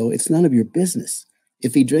the show, it's none of your business.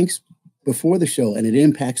 If he drinks before the show and it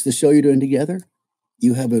impacts the show you're doing together,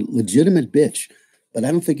 you have a legitimate bitch, but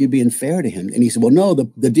I don't think you're being fair to him. And he said, well, no,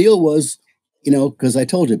 the deal was, you know, because I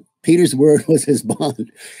told you, Peter's word was his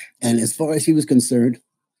bond. And as far as he was concerned,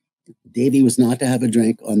 Davy was not to have a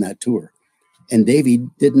drink on that tour. And Davy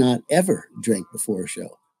did not ever drink before a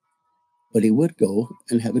show, but he would go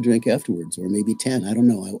and have a drink afterwards, or maybe 10. I don't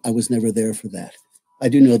know. I was never there for that. I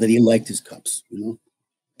do know that he liked his cups, you know,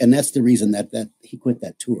 and that's the reason that he quit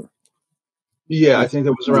that tour. Yeah, I think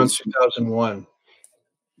that was around 2001.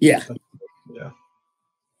 Yeah. Yeah.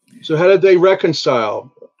 So how did they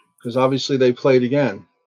reconcile? Because obviously they played again.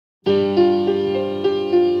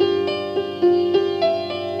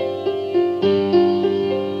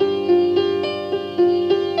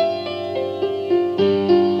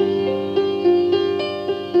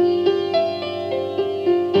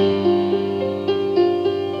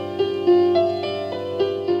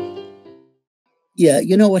 Yeah,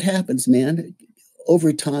 you know what happens, man?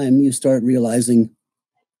 Over time, you start realizing,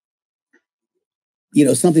 you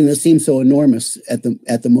know, something that seems so enormous at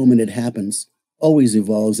the moment it happens always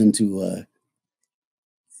evolves into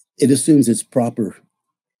it assumes its proper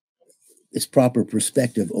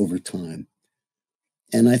perspective over time.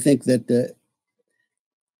 And I think that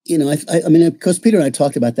you know, I mean, because Peter and I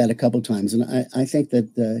talked about that a couple of times, and I think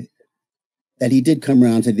that that he did come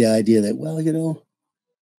around to the idea that, well, you know,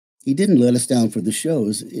 he didn't let us down for the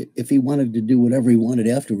shows. If he wanted to do whatever he wanted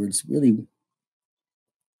afterwards, really, it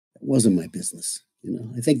wasn't my business. You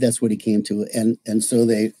know, I think that's what he came to. And so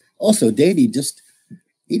they also, Davy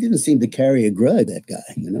he didn't seem to carry a grudge, that guy,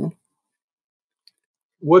 you know.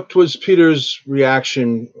 What was Peter's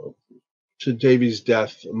reaction to Davy's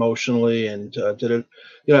death emotionally? And did it,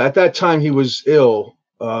 you know, at that time he was ill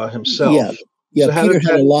himself. Yeah. Yeah. So Peter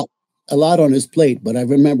had a lot on his plate, but I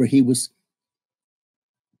remember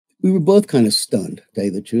we were both kind of stunned, to tell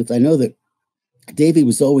you the truth. I know that Davy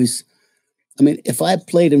was always, I mean, if I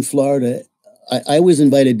played in Florida, I always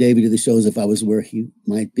invited Davy to the shows if I was where he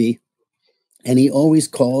might be. And he always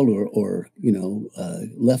called or you know,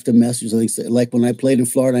 left a message. Like when I played in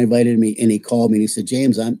Florida, I invited me and he called me and he said,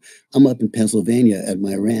 James, I'm up in Pennsylvania at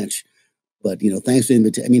my ranch, but, you know, thanks for the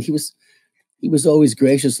invitation. I mean, he was always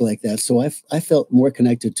gracious like that. So I felt more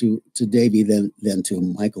connected to Davy than to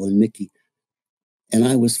Michael and Mickey. And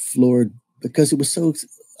I was floored because it was so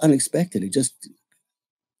unexpected. It just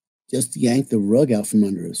yanked the rug out from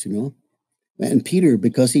under us, you know. And Peter,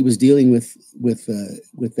 because he was dealing with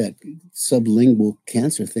that sublingual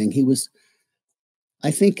cancer thing,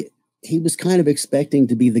 I think he was kind of expecting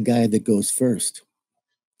to be the guy that goes first,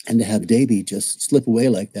 and to have Davy just slip away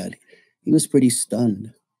like that, he was pretty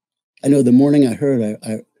stunned. I know the morning I heard,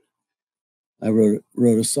 I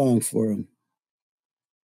wrote a song for him.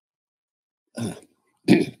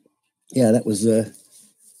 Yeah, that was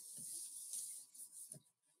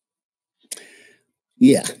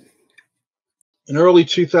yeah. In early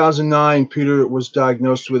 2009, Peter was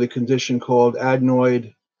diagnosed with a condition called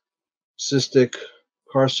adenoid cystic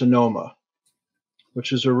carcinoma,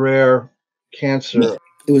 which is a rare cancer.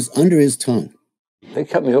 It was under his tongue. They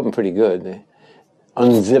cut me open pretty good. They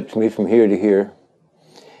unzipped me from here to here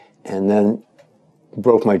and then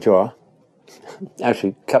broke my jaw.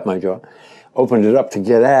 Actually, cut my jaw. Opened it up to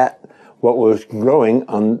get at what was growing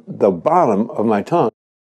on the bottom of my tongue.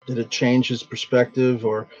 Did it change his perspective,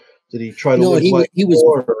 or did he try to No, live he like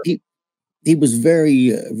was he was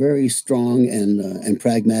very very strong and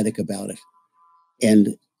pragmatic about it,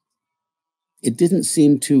 and it didn't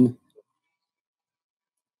seem to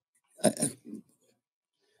it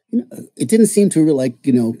didn't seem to really,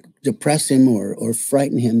 depress him or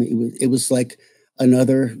frighten him. It was like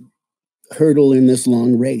another hurdle in this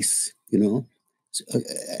long race, and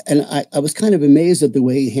I was kind of amazed at the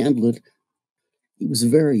way he handled it. He was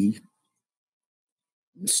very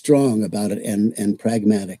strong about it and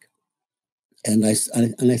pragmatic. And I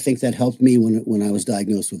think that helped me when I was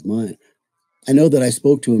diagnosed with mine. I know that I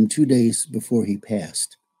spoke to him 2 days before he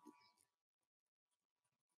passed.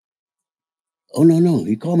 Oh, no.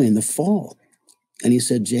 He called me in the fall. And he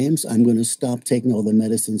said, James, I'm going to stop taking all the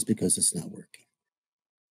medicines because it's not working.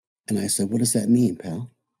 And I said, what does that mean,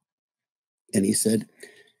 pal? And he said,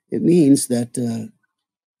 it means that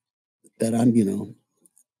I'm,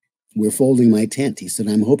 we're folding my tent. He said,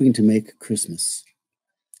 I'm hoping to make Christmas.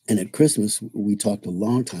 And at Christmas, we talked a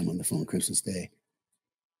long time on the phone, Christmas Day.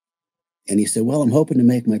 And he said, well, I'm hoping to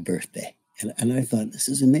make my birthday. And I thought, this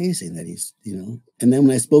is amazing that he's, And then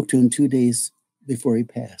when I spoke to him 2 days before he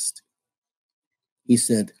passed, I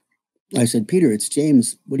said, Peter, it's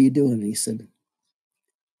James. What are you doing? And he said,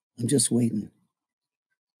 I'm just waiting.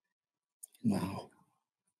 Wow.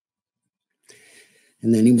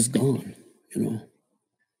 And then he was gone,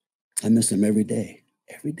 I miss him every day,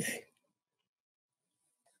 every day.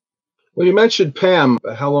 Well, you mentioned Pam.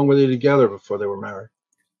 How long were they together before they were married?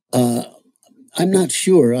 I'm not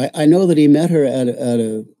sure. I know that he met her at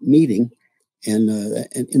a meeting and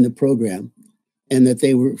in the program, and that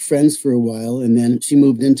they were friends for a while. And then she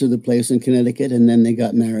moved into the place in Connecticut, and then they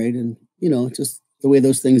got married. And just the way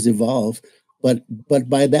those things evolve. But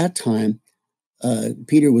by that time,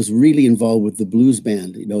 Peter was really involved with the blues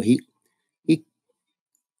band.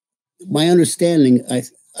 My understanding,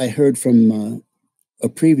 I heard from a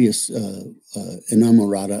previous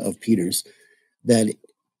inamorata of Peter's, that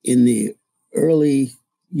in the early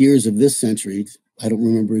years of this century, I don't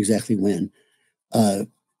remember exactly when,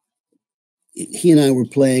 he and I were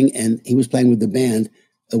playing, and he was playing with the band,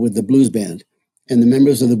 with the blues band. And the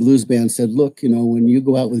members of the blues band said, look, when you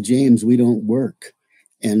go out with James, we don't work.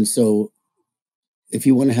 And so if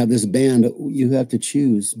you want to have this band, you have to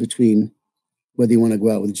choose between whether you want to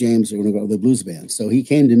go out with James or want to go out with the blues band. So he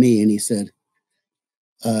came to me and he said,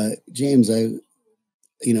 James,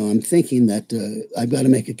 I'm thinking that I've got to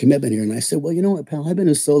make a commitment here. And I said, well, you know what, pal, I've been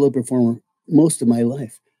a solo performer most of my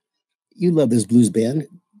life. You love this blues band.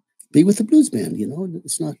 Be with the blues band.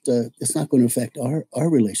 It's not going to affect our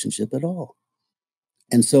relationship at all.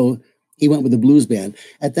 And so he went with the blues band.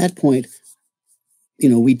 At that point,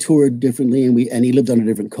 we toured differently, and he lived on a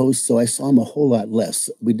different coast. So I saw him a whole lot less.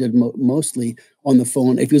 We did mostly on the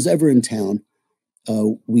phone. If he was ever in town,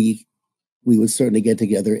 we would certainly get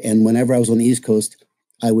together. And whenever I was on the East Coast,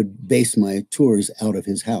 I would base my tours out of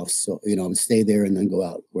his house. So, I would stay there and then go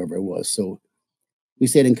out wherever it was. So we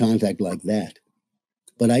stayed in contact like that.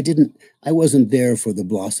 But I wasn't there for the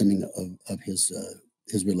blossoming of his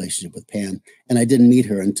relationship with Pam. And I didn't meet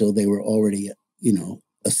her until they were already,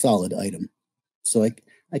 a solid item. So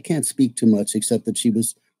I can't speak too much, except that she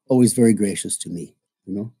was always very gracious to me,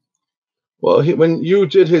 Well, when you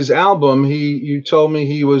did his album, you told me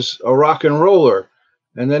he was a rock and roller,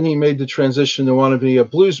 and then he made the transition to want to be a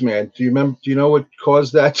blues man. Do you remember? Do you know what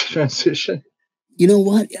caused that transition? You know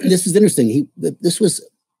what? This is interesting. This was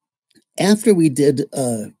after we did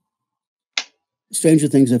Stranger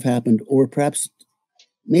Things Have Happened, or perhaps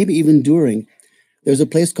maybe even during. There's a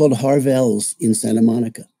place called Harvell's in Santa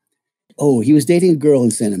Monica. Oh, he was dating a girl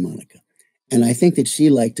in Santa Monica. And I think that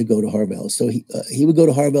she liked to go to Harvell's. So he would go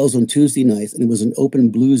to Harvell's on Tuesday nights, and it was an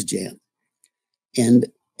open blues jam. And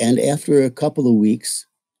after a couple of weeks,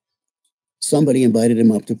 somebody invited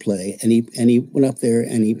him up to play, and he went up there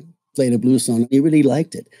and he played a blues song. He really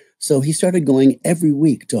liked it. So he started going every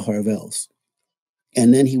week to Harvell's.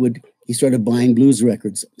 And then he started buying blues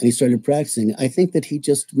records and he started practicing. I think that he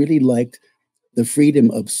just really liked the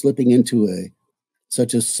freedom of slipping into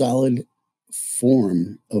such a solid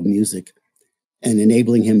form of music and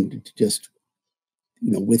enabling him to just,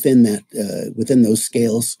 within those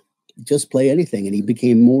scales, just play anything. And he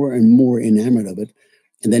became more and more enamored of it.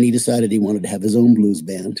 And then he decided he wanted to have his own blues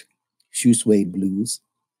band, Shoe Suede Blues.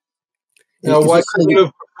 Now, why couldn't you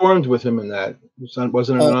have performed with him in that?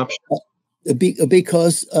 Wasn't it an option?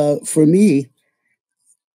 Because for me,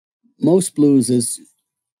 most blues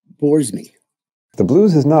bores me. The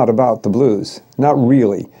blues is not about the blues, not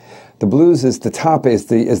really. The blues is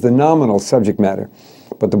the nominal subject matter,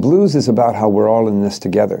 but the blues is about how we're all in this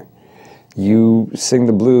together. You sing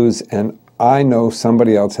the blues, and I know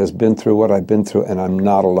somebody else has been through what I've been through, and I'm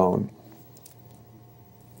not alone.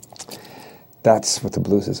 That's what the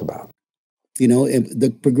blues is about.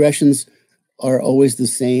 The progressions are always the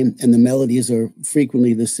same, and the melodies are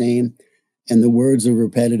frequently the same, and the words are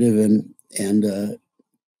repetitive. And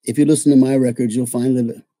if you listen to my records, you'll find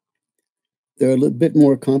that they're a little bit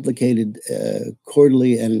more complicated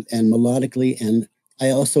chordally and melodically. And I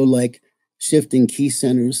also like shifting key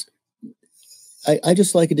centers. I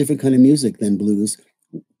just like a different kind of music than blues.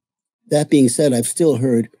 That being said, I've still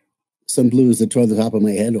heard some blues that tore the top of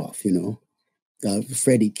my head off,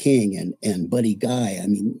 Freddie King and Buddy Guy. I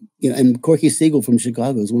mean, and Corky Siegel from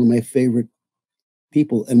Chicago is one of my favorite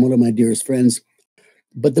people and one of my dearest friends.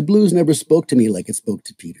 But the blues never spoke to me like it spoke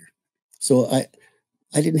to Peter. So I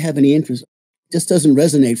didn't have any interest. It just doesn't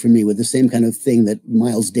resonate for me with the same kind of thing that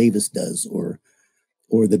Miles Davis does or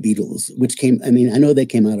the Beatles, I know they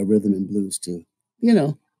came out of rhythm and blues too.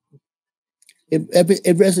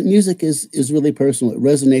 Music is really personal. It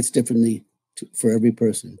resonates differently for every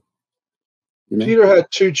person. Peter had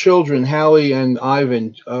two children, Hallie and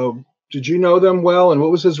Ivan. Did you know them well, and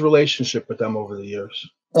what was his relationship with them over the years?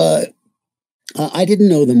 I didn't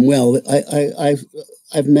know them well.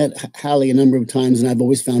 I've met Hallie a number of times, and I've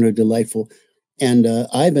always found her delightful. And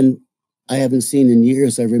Ivan, I haven't seen in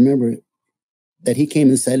years. I remember that he came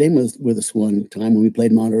and sat in with us one time when we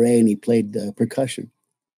played Monterey, and he played percussion.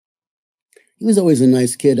 He was always a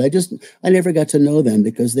nice kid. I never got to know them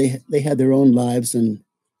because they had their own lives and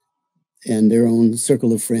their own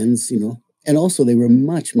circle of friends, and also they were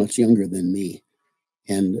much, much younger than me.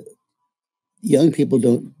 And young people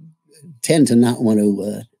don't tend to not want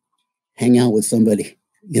to hang out with somebody,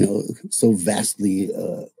 so vastly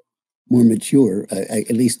more mature, at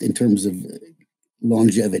least in terms of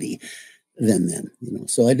longevity than them,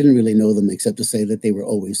 So I didn't really know them except to say that they were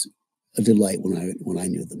always a delight when I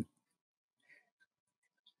knew them.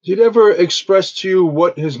 Did he ever express to you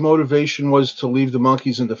what his motivation was to leave the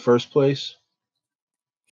Monkees in the first place?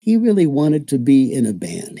 He really wanted to be in a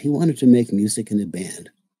band. He wanted to make music in a band.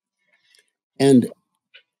 And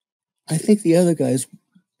I think the other guys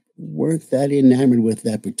weren't that enamored with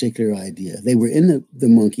that particular idea. They were in the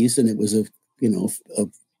Monkees, and it was a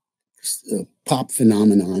pop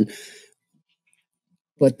phenomenon.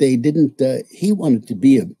 But they didn't, he wanted to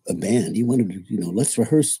be a band. He wanted to, let's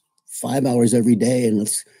rehearse 5 hours every day. And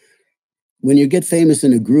when you get famous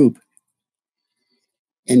in a group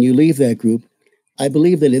and you leave that group, I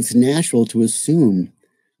believe that it's natural to assume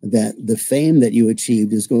that the fame that you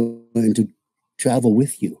achieved is going to travel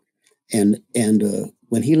with you. And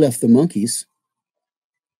when he left the Monkees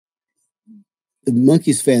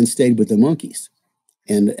fans stayed with the Monkees.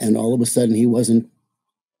 And all of a sudden he wasn't.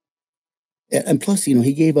 And plus,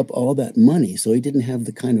 he gave up all that money. So he didn't have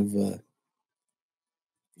the kind of,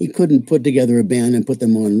 he couldn't put together a band and put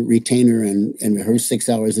them on retainer and rehearse 6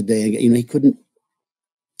 hours a day. He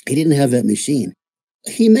didn't have that machine.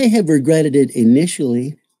 He may have regretted it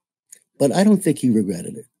initially, but I don't think he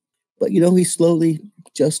regretted it. But, he slowly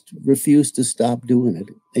just refused to stop doing it.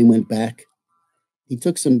 He went back. He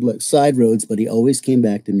took some side roads, but he always came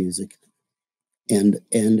back to music. And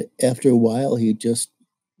after a while, he just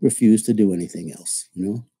refused to do anything else,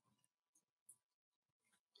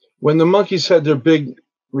 When the Monkees had their big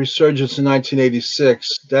resurgence in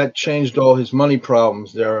 1986, that changed all his money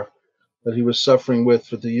problems there that he was suffering with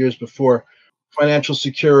for the years before. Financial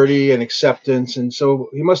security and acceptance, and so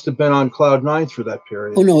he must have been on cloud nine through that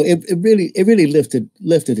period. Oh no, it really lifted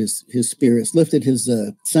his spirits, lifted his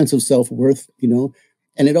sense of self-worth,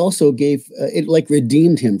 and it also gave it like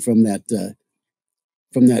redeemed him from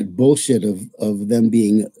that bullshit of them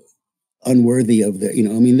being unworthy of their,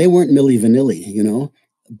 they weren't Milli Vanilli,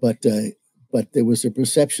 but there was a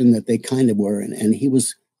perception that they kind of were, and he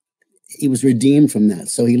was redeemed from that,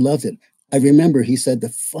 so he loved it. I remember he said the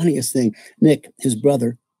funniest thing. Nick, his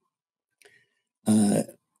brother,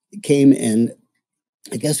 came, and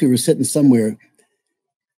I guess we were sitting somewhere,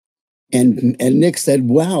 and Nick said,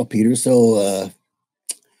 "Wow, Peter, so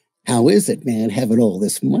how is it, man, having all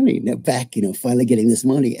this money now back, finally getting this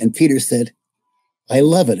money?" And Peter said, "I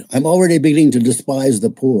love it. I'm already beginning to despise the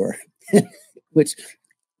poor," which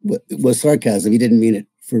was sarcasm. He didn't mean it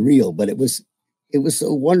for real, but it was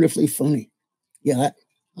so wonderfully funny. Yeah,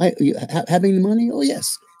 having the money. Oh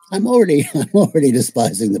yes, I'm already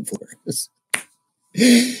despising the poor.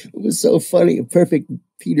 It was so funny. A perfect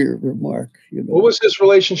Peter remark. What was his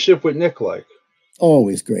relationship with Nick like?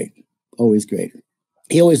 Always great. Always great.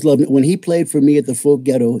 He always loved it. When he played for me at the Folk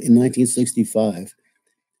Ghetto in 1965,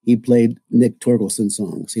 he played Nick Torkelson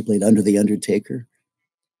songs. He played Under the Undertaker.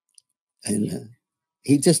 And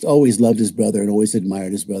he just always loved his brother and always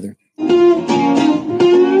admired his brother.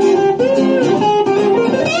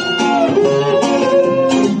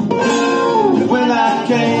 When I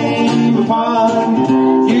came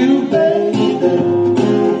upon you, baby,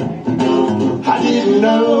 I didn't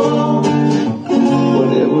know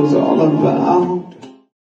what it was all about.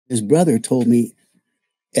 His brother told me,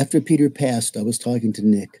 after Peter passed, I was talking to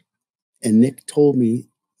Nick, and Nick told me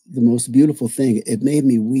the most beautiful thing. It made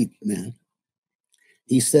me weep, man.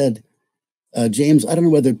 He said, James, I don't know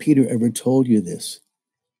whether Peter ever told you this,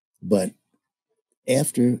 but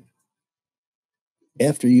after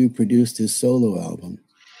you produced his solo album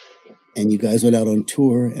and you guys went out on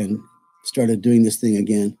tour and started doing this thing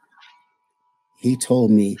again, he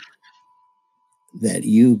told me that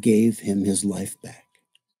you gave him his life back.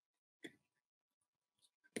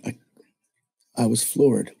 I was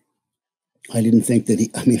floored. I didn't think that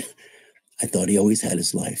I thought he always had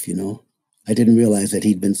his life, I didn't realize that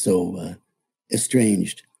he'd been so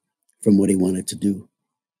estranged from what he wanted to do.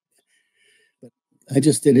 But I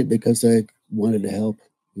just did it because I wanted to help,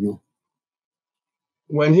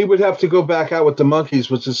 When he would have to go back out with the Monkees,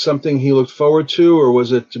 was it something he looked forward to, or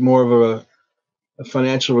was it more of a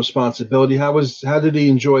financial responsibility? How did he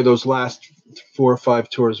enjoy those last 4 or 5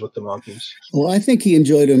 tours with the Monkees? Well, I think he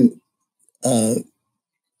enjoyed them.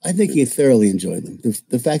 I think he thoroughly enjoyed them.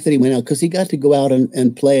 The fact that he went out, because he got to go out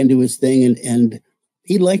and play and do his thing, and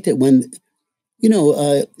he liked it when,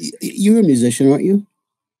 you're a musician, aren't you?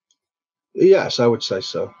 Yes, I would say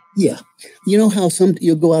so. Yeah. You know how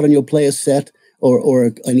you'll go out and you'll play a set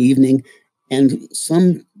or an evening, and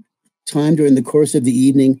some time during the course of the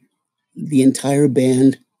evening, the entire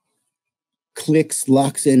band clicks,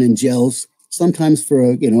 locks in, and gels. Sometimes for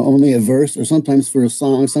only a verse, or sometimes for a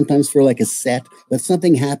song, sometimes for like a set. But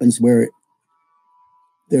something happens where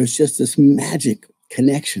there's just this magic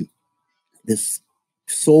connection, this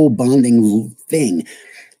soul bonding thing,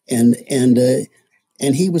 and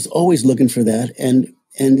he was always looking for that. And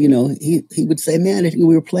he would say, "Man, we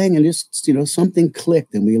were playing and just something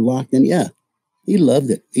clicked and we locked in." Yeah, he loved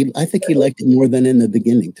it. I think he liked it more than in the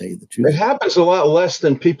beginning. Tell you the truth, it happens a lot less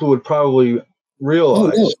than people would probably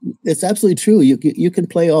realize. Oh, no, it's absolutely true. You can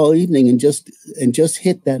play all evening and just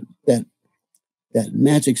hit that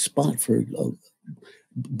magic spot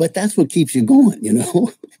but that's what keeps you going,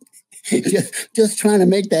 just trying to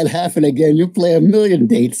make that happen again. You play a million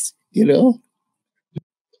dates,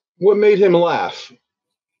 What made him laugh?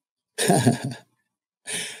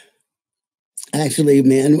 Actually,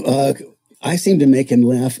 man, I seem to make him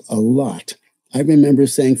laugh a lot. I remember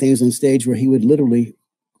saying things on stage where he would literally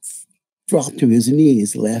drop to his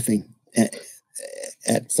knees laughing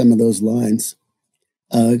at some of those lines.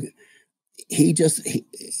 He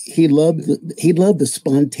loved the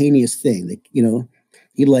spontaneous thing.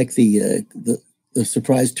 He liked the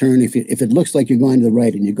surprise turn. If it looks like you're going to the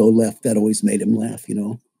right and you go left, that always made him laugh.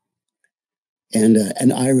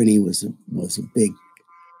 And irony was a big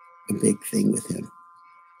thing with him.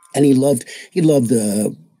 And he loved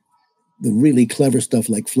the really clever stuff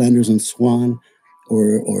like Flanders and Swan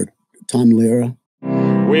or Tom Lehrer.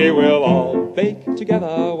 We will all bake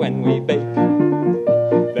together when we bake.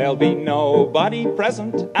 There'll be nobody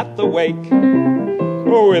present at the wake.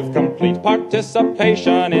 With complete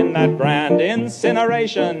participation in that grand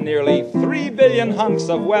incineration, nearly 3 billion hunks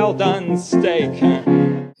of well-done steak.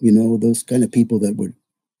 Those kind of people that would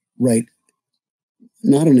write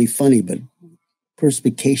not only funny, but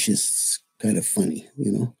perspicacious kind of funny,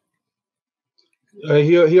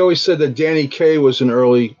 He always said that Danny Kaye was an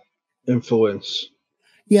early influence.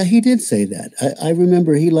 Yeah, he did say that. I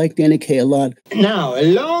remember he liked Danny Kaye a lot. Now, a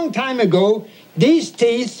long time ago, these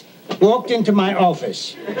teeth walked into my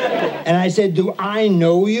office. And I said, "Do I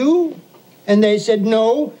know you?" And they said,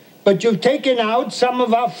 "No, but you've taken out some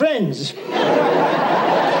of our friends."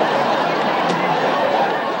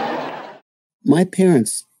 My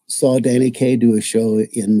parents saw Danny Kaye do a show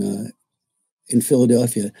in in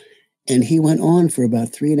Philadelphia. And he went on for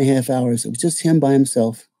about 3.5 hours. It was just him by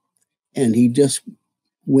himself. And he just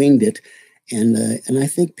winged it. And I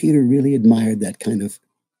think Peter really admired that kind of,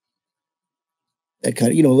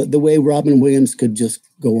 you know, the way Robin Williams could just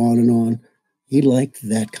go on and on. He liked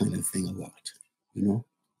that kind of thing a lot, you know?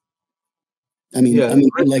 I mean,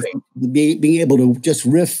 he liked being able to just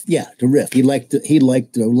riff. Yeah, to riff. He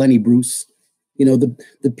liked Lenny Bruce. You know,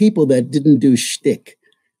 the people that didn't do shtick.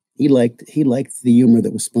 He liked the humor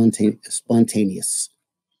that was spontaneous.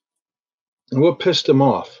 And what pissed him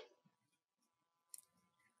off?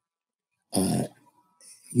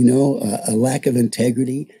 You know, a lack of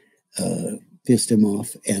integrity pissed him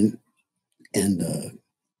off, and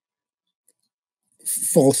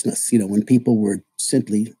falseness. You know, when people were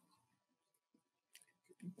simply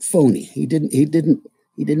phony. He didn't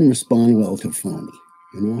respond well to phony.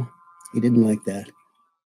 You know, he didn't like that.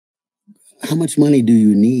 How much money do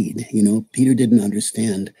you need? You know, Peter didn't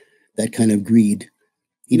understand that kind of greed.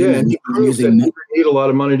 He proved that he didn't need a lot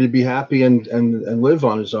of money to be happy and live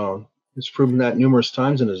on his own. He's proven that numerous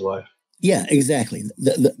times in his life. Yeah, exactly.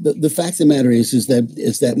 The fact of the matter is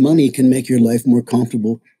that money can make your life more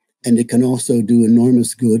comfortable, and it can also do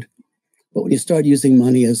enormous good. But when you start using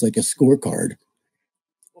money as like a scorecard,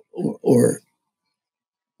 or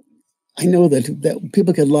I know that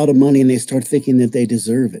people get a lot of money and they start thinking that they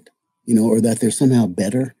deserve it, you know, or that they're somehow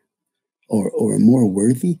better or more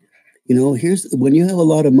worthy. You know, when you have a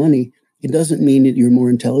lot of money, it doesn't mean that you're more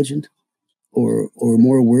intelligent or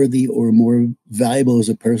more worthy or more valuable as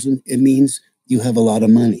a person. It means you have a lot of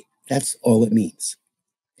money. That's all it means.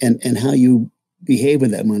 And how you behave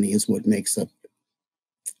with that money is what makes up,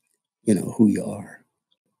 you know, who you are.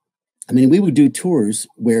 I mean, we would do tours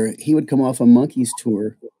where he would come off a Monkees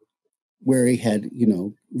tour where he had, you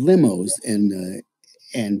know, limos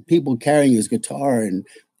and people carrying his guitar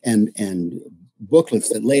and booklets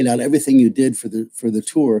that laid out everything you did for the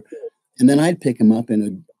tour. And then I'd pick him up in a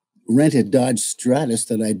rented Dodge Stratus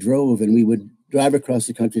that I drove, and we would drive across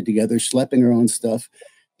the country together, schlepping our own stuff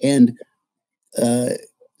and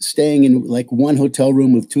staying in like one hotel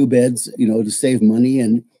room with 2 beds, you know, to save money.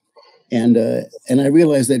 And I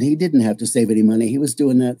realized that he didn't have to save any money. He was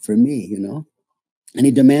doing that for me, you know. And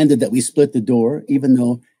he demanded that we split the door, even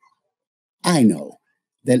though I know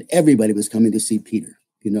that everybody was coming to see Peter,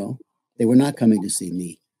 you know. They were not coming to see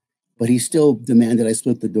me. But he still demanded I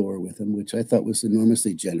split the door with him, which I thought was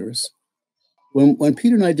enormously generous. When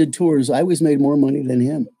Peter and I did tours, I always made more money than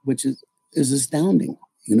him, which is astounding,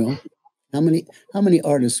 you know. How many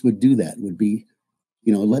artists would do that? Would be,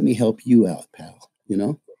 you know, let me help you out, pal, you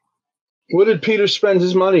know. What did Peter spend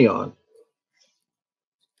his money on?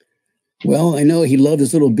 Well, I know he loved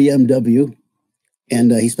his little BMW,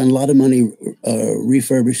 and he spent a lot of money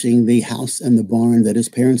refurbishing the house and the barn that his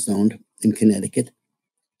parents owned in Connecticut.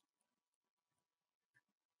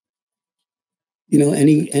 You know, and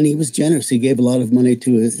he was generous. He gave a lot of money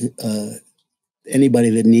to anybody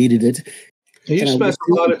that needed it. You spent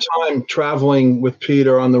a lot of time traveling with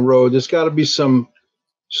Peter on the road. There's got to be some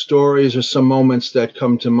stories or some moments that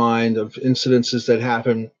come to mind of incidences that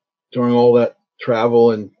happened during all that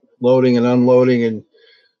travel and loading and unloading, and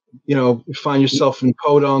you know, you find yourself in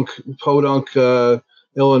Podunk,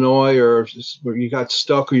 Illinois, or where you got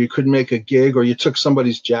stuck, or you couldn't make a gig, or you took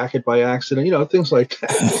somebody's jacket by accident, you know, things like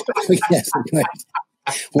that. Yes, right.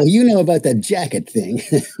 Well, you know about that jacket thing.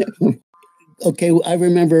 Okay, I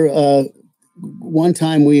remember one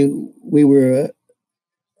time we were.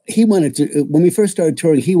 He wanted to, when we first started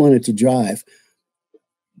touring, he wanted to drive,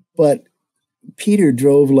 but Peter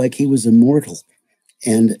drove like he was immortal.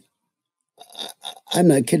 And I'm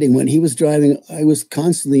not kidding. When he was driving, I was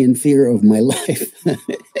constantly in fear of my life.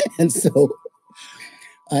 And so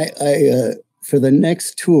I for the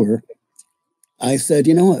next tour, I said,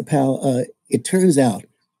 you know what, pal, it turns out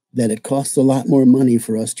that it costs a lot more money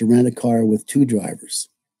for us to rent a car with 2 drivers.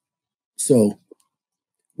 So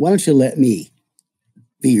why don't you let me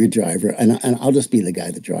be your driver, and I'll just be the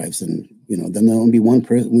guy that drives, and you know, then there'll be one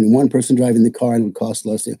person driving the car, and it would cost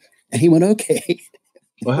less. And he went, okay.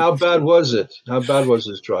 Well, how bad was it? How bad was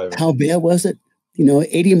his driving? How bad was it? You know,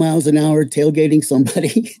 80 miles an hour tailgating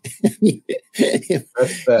somebody.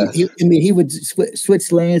 That's bad. I mean, he would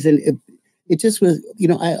switch lanes, and it just was. You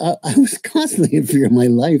know, I was constantly in fear of my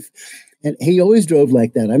life, and he always drove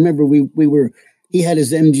like that. I remember he had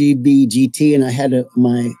his MGB GT, and I had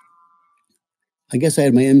I guess I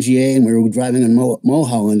had my MGA, and we were driving in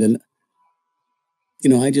Mulholland, and you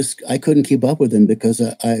know, I couldn't keep up with him because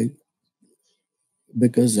I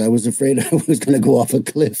was afraid I was going to go off a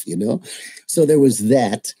cliff, you know. So there was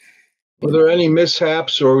that. Were there any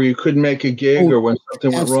mishaps, or you couldn't make a gig, or when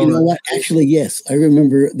something went wrong? You know what? Actually, yes. I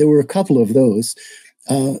remember there were a couple of those.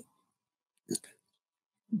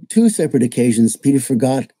 Two separate occasions, Peter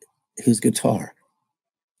forgot his guitar.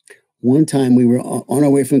 One time we were on our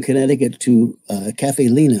way from Connecticut to Cafe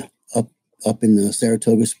Lena up in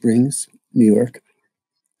Saratoga Springs, New York.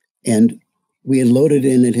 And we had loaded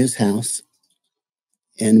in at his house.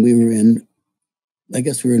 And we were in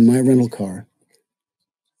my rental car.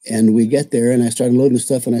 And we get there and I started loading the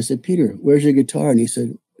stuff. And I said, Peter, where's your guitar? And he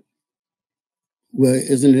said, well,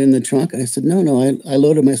 isn't it in the trunk? And I said, no, I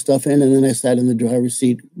loaded my stuff in. And then I sat in the driver's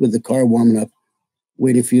seat with the car warming up,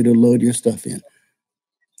 waiting for you to load your stuff in.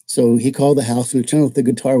 So he called the house and it turned out the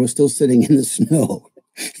guitar was still sitting in the snow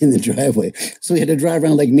in the driveway. So we had to drive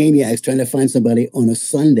around like maniacs trying to find somebody on a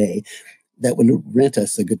Sunday that would rent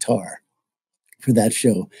us a guitar for that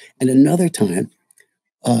show. And another time,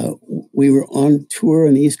 we were on tour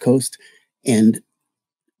on the East Coast and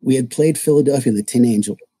we had played Philadelphia, the Tin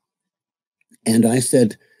Angel. And I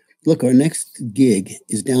said, look, our next gig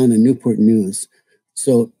is down in Newport News.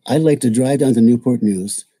 So I'd like to drive down to Newport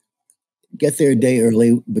News, get there a day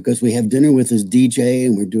early because we have dinner with this DJ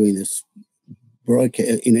and we're doing this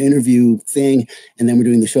broadcast, an interview thing. And then we're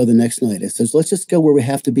doing the show the next night. I said, let's just go where we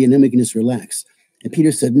have to be and then we can just relax. And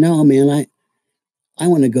Peter said, no, man, I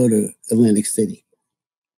want to go to Atlantic City.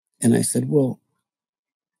 And I said, well,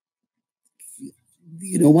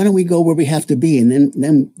 you know, why don't we go where we have to be? And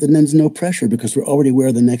then there's no pressure because we're already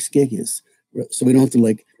where the next gig is. So we don't have to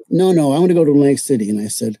like, no, I want to go to Atlantic City. And I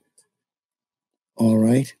said, all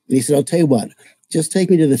right. And he said, I'll tell you what, just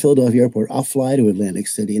take me to the Philadelphia airport. I'll fly to Atlantic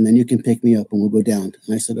City and then you can pick me up and we'll go down.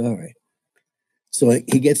 And I said, all right. So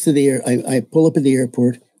he gets to the I pull up at the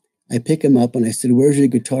airport. I pick him up and I said, where's your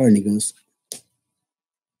guitar? And he goes,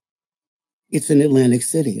 it's in Atlantic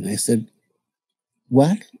City. And I said,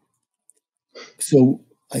 what? So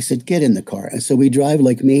I said, get in the car. And so we drive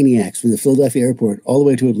like maniacs from the Philadelphia airport all the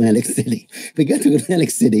way to Atlantic City. We got to Atlantic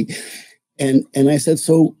City. And I said,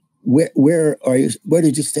 so where are you? Where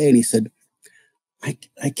did you stay? And he said, I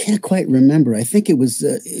can't quite remember. I think it was,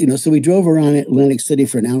 so we drove around Atlantic City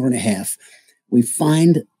for an hour and a half. We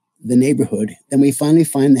find the neighborhood. Then we finally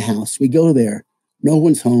find the house. We go there. No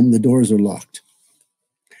one's home. The doors are locked.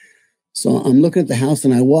 So I'm looking at the house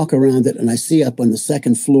and I walk around it and I see up on the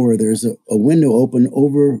second floor, there's a window open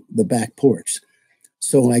over the back porch.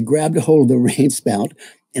 So I grabbed a hold of the rain spout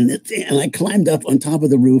and I climbed up on top of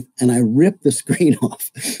the roof and I ripped the screen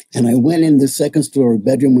off. And I went in the second floor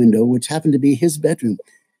bedroom window, which happened to be his bedroom.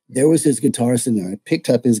 There was his guitar sitting there. I picked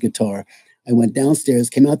up his guitar. I went downstairs,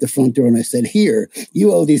 came out the front door, and I said, here,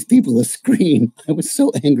 you owe these people a screen. I was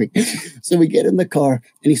so angry. So we get in the car,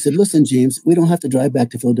 and he said, listen, James, we don't have to drive back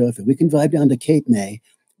to Philadelphia. We can drive down to Cape May.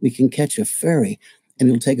 We can catch a ferry, and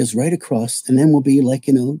it'll take us right across, and then we'll be like,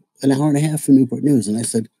 an hour and a half from Newport News. And I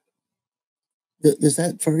said, does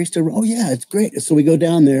that ferry still run? Oh, yeah, it's great. So we go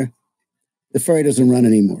down there. The ferry doesn't run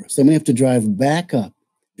anymore. So we have to drive back up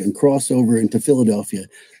and cross over into Philadelphia,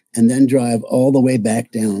 and then drive all the way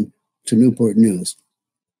back down to Newport News.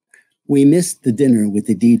 We missed the dinner with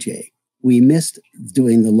the DJ. We missed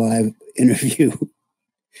doing the live interview.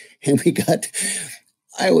 And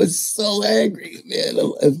I was so angry, man,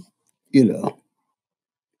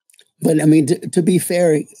 But I mean, to be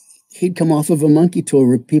fair, he'd come off of a Monkee tour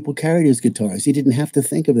where people carried his guitars. He didn't have to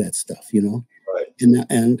think of that stuff, Right.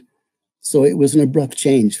 And so it was an abrupt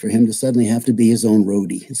change for him to suddenly have to be his own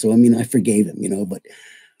roadie. So, I mean, I forgave him,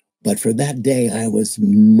 But for that day, I was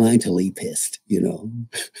mightily pissed,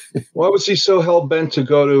 Why was he so hell-bent to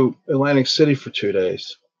go to Atlantic City for 2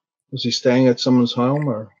 days? Was he staying at someone's home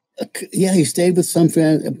or? Yeah, he stayed with some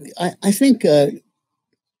friend. I think,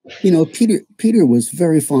 Peter was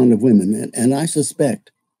very fond of women. And I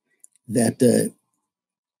suspect that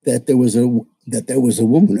there was a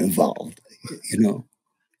woman involved,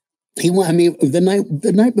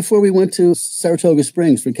 the night before we went to Saratoga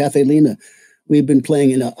Springs for Cafe Lena, we'd been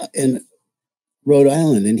playing in Rhode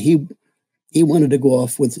Island, and he wanted to go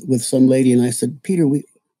off with some lady, and I said, Peter,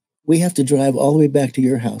 we have to drive all the way back to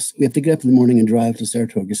your house. We have to get up in the morning and drive to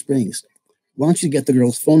Saratoga Springs. Why don't you get the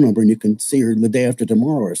girl's phone number and you can see her the day after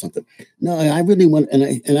tomorrow or something? No, I really want,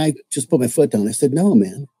 and I just put my foot down. I said, no,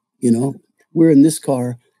 man, we're in this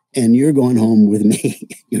car and you're going home with me.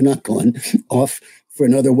 You're not going off for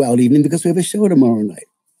another wild evening because we have a show tomorrow night.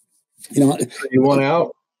 You want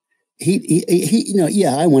out?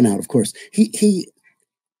 Yeah, I went out, of course.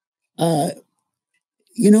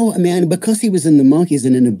 Man, because he was in the Monkees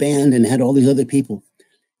and in a band and had all these other people,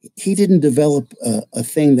 he didn't develop a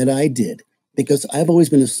thing that I did because I've always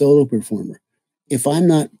been a solo performer. If I'm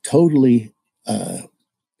not totally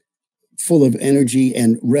full of energy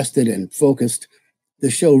and rested and focused,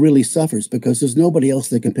 the show really suffers because there's nobody else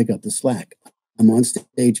that can pick up the slack. I'm on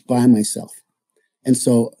stage by myself. And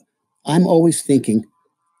so I'm always thinking,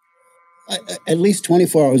 at least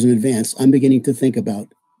 24 hours in advance, I'm beginning to think about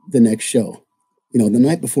the next show. You know, the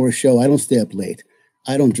night before a show, I don't stay up late.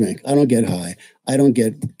 I don't drink. I don't get high. I don't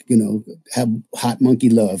get, have hot monkey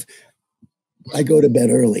love. I go to bed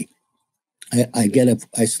early. I get up,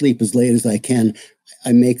 I sleep as late as I can.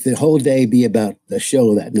 I make the whole day be about the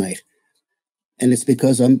show that night. And it's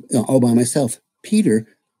because I'm all by myself. Peter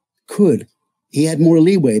he had more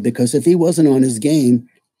leeway because if he wasn't on his game,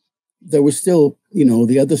 there was still,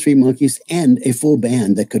 the other three Monkees and a full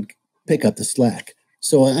band that could pick up the slack.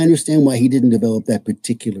 So I understand why he didn't develop that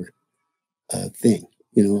particular thing.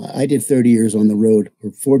 I did 30 years on the road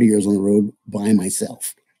or 40 years on the road by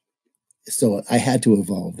myself. So I had to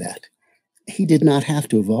evolve that. He did not have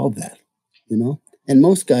to evolve that, And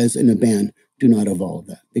most guys in a band do not evolve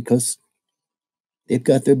that because they've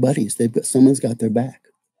got their buddies. Someone's got their back.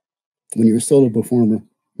 When you're a solo performer,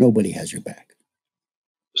 nobody has your back.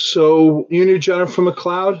 So you knew Jennifer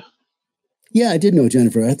McLeod? Yeah, I did know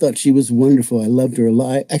Jennifer. I thought she was wonderful. I loved her a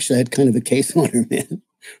lot. Actually, I had kind of a case on her, man.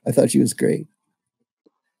 I thought she was great.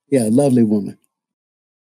 Yeah, lovely woman.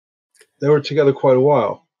 They were together quite a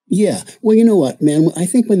while. Yeah. Well, you know what, man? I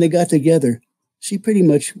think when they got together, she pretty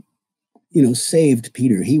much, saved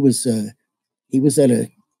Peter. He was at a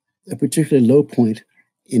particularly low point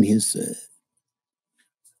in his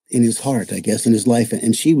heart, I guess, in his life.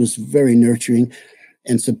 And she was very nurturing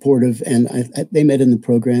and supportive. And they met in the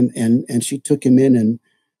program and she took him in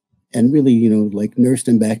and really, nursed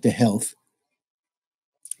him back to health.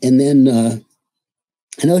 And then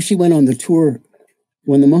I know she went on the tour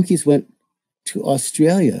when the Monkees went to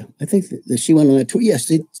Australia. I think that she went on that tour.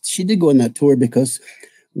 Yes, she did go on that tour because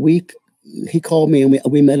he called me and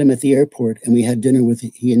we met him at the airport and we had dinner with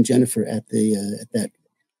he and Jennifer at that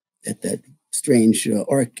strange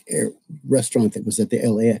Arc restaurant that was at the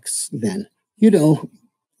LAX then.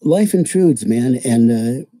 Life intrudes, man,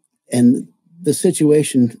 and the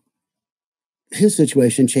situation, his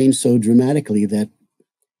situation changed so dramatically that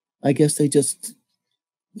I guess they just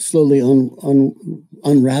slowly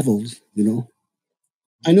unraveled.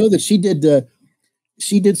 I know that she did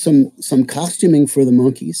some costuming for the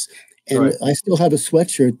Monkees, and right. I still have a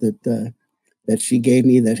sweatshirt that she gave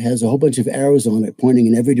me that has a whole bunch of arrows on it pointing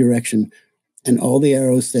in every direction, and all the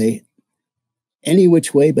arrows say any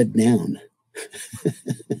which way but down.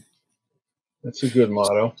 That's a good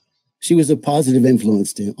motto. She was a positive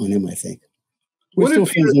influence on him, I think. What did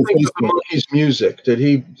Peter think of the Monkees' music? Did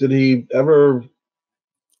he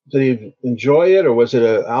enjoy it, or was it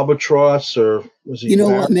an albatross, or was he?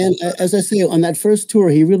 What, man? As I say, on that first tour,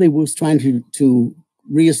 he really was trying to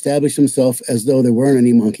reestablish himself as though there weren't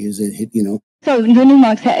any Monkees. So the new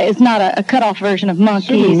Monks is not a cut-off version of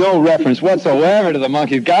Monkees. No reference whatsoever to the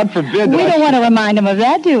Monkees. God forbid. We don't want to remind him of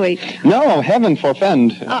that, do we? No, heaven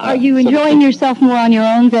forfend. Are you enjoying yourself more on your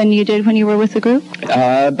own than you did when you were with the group?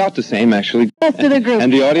 About the same, actually. The rest of the group.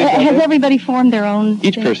 And the audience? Has everybody formed their own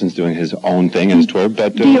Each thing? person's doing his own thing in his tour,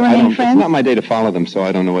 but do you remain friends? It's not my day to follow them, so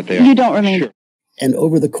I don't know what they are. You don't remain. Sure. And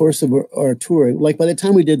over the course of our tour, like by the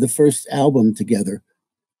time we did the first album together,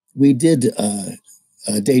 we did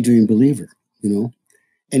Daydream Believer,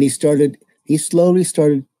 And he slowly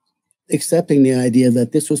started accepting the idea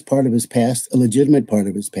that this was part of his past, a legitimate part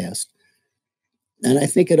of his past. And I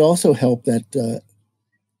think it also helped that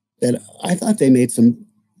I thought they made some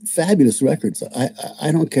fabulous records.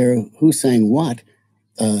 I don't care who sang what.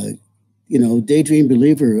 Daydream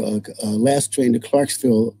Believer, Last Train to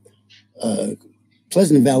Clarksville,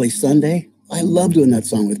 Pleasant Valley Sunday. I love doing that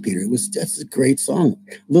song with Peter. That's a great song.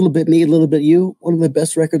 A Little Bit Me, A Little Bit You, one of the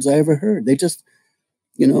best records I ever heard. They just...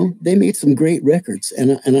 they made some great records,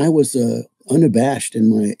 and I was unabashed in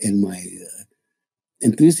my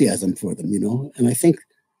enthusiasm for them, And I think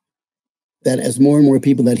that as more and more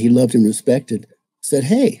people that he loved and respected said,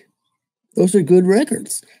 "Hey, those are good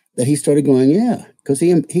records," that he started going, "Yeah," because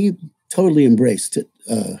he totally embraced it.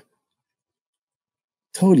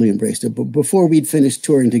 But before we'd finished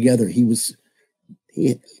touring together, I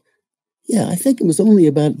think it was only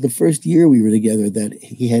about the first year we were together that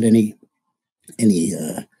he had any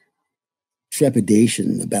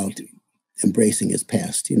trepidation about embracing his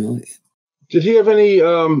past, Did he have any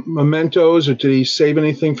mementos, or did he save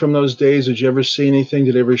anything from those days? Did you ever see anything?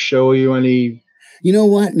 Did he ever show you any? You know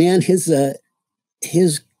what, man? His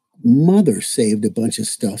mother saved a bunch of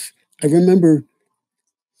stuff. I remember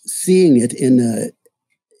seeing it in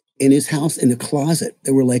his house in a closet.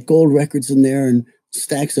 There were like gold records in there and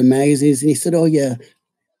stacks of magazines. And he said, "Oh yeah,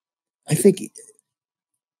 I think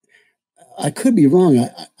I could be wrong.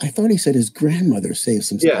 I thought he said his grandmother saved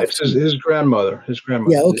some stuff. Yeah, it's his grandmother. His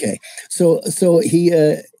grandmother. Yeah, okay. So he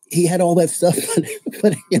had all that stuff,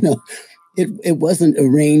 but it wasn't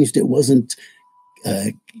arranged. It wasn't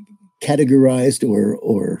categorized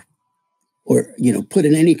or put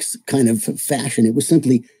in any kind of fashion. It was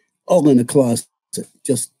simply all in a closet,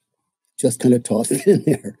 just kind of tossed it in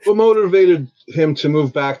there. What motivated him to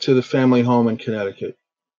move back to the family home in Connecticut?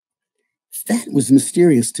 That was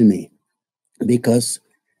mysterious to me, because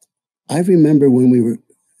I remember when we were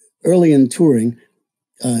early in touring,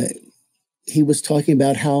 he was talking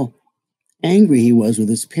about how angry he was with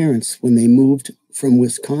his parents when they moved from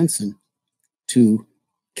Wisconsin to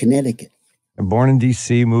Connecticut. Born in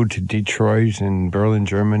D.C., moved to Detroit and Berlin,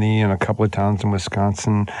 Germany, and a couple of towns in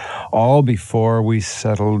Wisconsin, all before we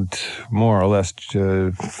settled more or less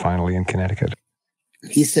finally in Connecticut.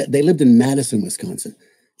 He said they lived in Madison, Wisconsin.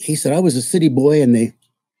 He said, I was a city boy, and they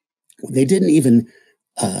didn't even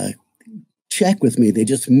check with me. They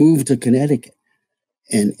just moved to Connecticut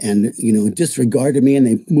and disregarded me, and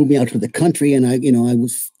they moved me out to the country, and I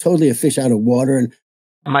was totally a fish out of water. And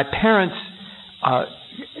my parents,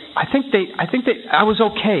 I think I was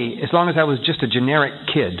okay as long as I was just a generic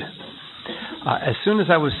kid. As soon as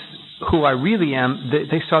I was who I really am,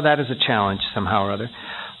 they saw that as a challenge somehow or other.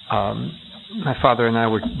 My father and I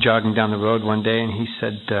were jogging down the road one day, and he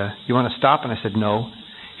said, you want to stop? And I said, no.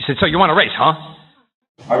 He said, so you want to race, huh?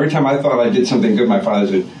 Every time I thought I did something good, my father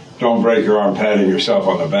said, don't break your arm patting yourself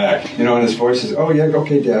on the back. And his voice is, oh, yeah,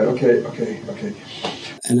 okay, Dad, okay.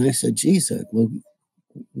 And I said, geez, well,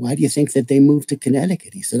 why do you think that they moved to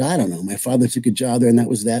Connecticut? He said, I don't know. My father took a job there, and that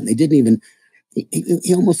was that. And they didn't even,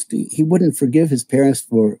 he wouldn't forgive his parents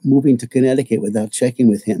for moving to Connecticut without checking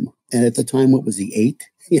with him. And at the time, what was he, 8?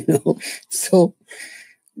 So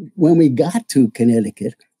when we got to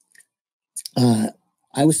Connecticut,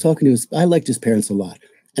 I was talking to I liked his parents a lot.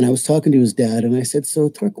 And I was talking to his dad, and I said, so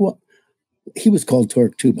Tork, what? He was called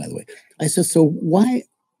Tork too, by the way. I said, so why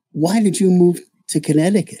did you move to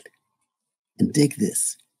Connecticut? And dig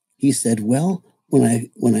this. He said, well, when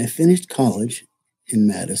I finished college in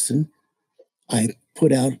Madison, I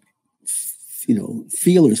put out,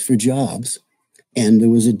 feelers for jobs. And there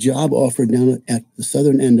was a job offered down at the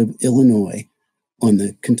southern end of Illinois on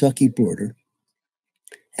the Kentucky border.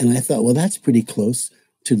 And I thought, well, that's pretty close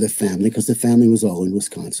to the family, because the family was all in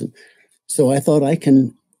Wisconsin. So I thought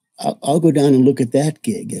I'll go down and look at that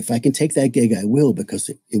gig. If I can take that gig, I will, because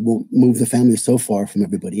it won't move the family so far from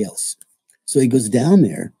everybody else. So he goes down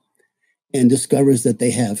there and discovers that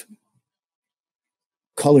they have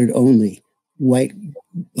colored only, white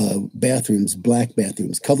bathrooms, black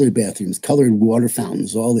bathrooms, colored water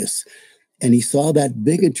fountains, all this. And he saw that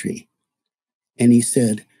bigotry, and he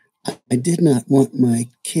said, I did not want my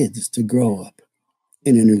kids to grow up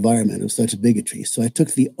in an environment of such bigotry. So I took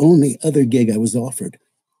the only other gig I was offered,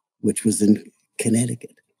 which was in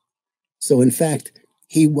Connecticut. So in fact,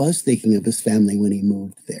 he was thinking of his family when he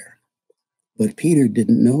moved there. But Peter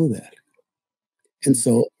didn't know that. And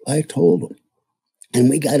so I told him. And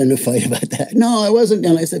we got in a fight about that. No, I wasn't.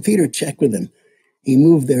 And I said, Peter, check with him. He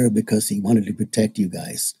moved there because he wanted to protect you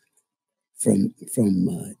guys from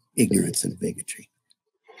ignorance and bigotry.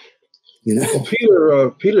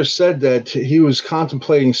 Well, Peter said that he was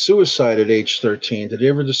contemplating suicide at age 13. Did he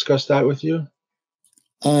ever discuss that with you?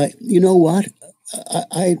 You know what?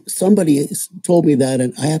 Somebody told me that,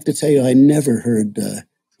 and I have to tell you, I never heard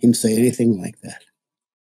him say anything like that.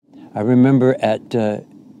 I remember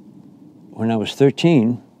when I was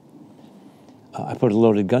 13, I put a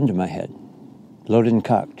loaded gun to my head, loaded and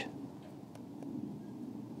cocked.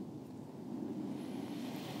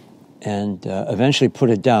 And eventually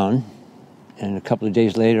put it down. And a couple of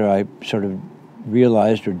days later, I sort of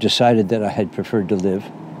realized or decided that I had preferred to live.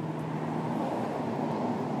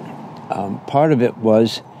 Part of it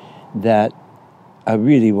was that I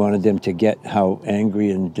really wanted them to get how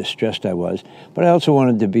angry and distressed I was, but I also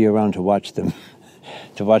wanted to be around to watch them,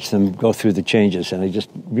 go through the changes. And I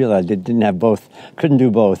just realized I didn't have both, couldn't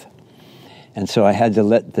do both. And so I had to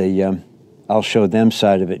let the I'll show them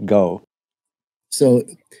side of it go. So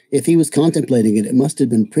if he was contemplating it, it must have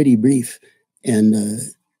been pretty brief. And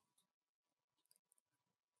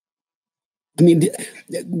I mean,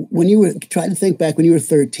 when you were trying to think back when you were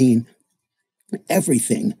 13,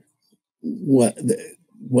 everything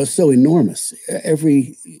was so enormous.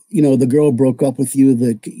 The girl broke up with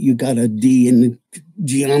you, you got a D in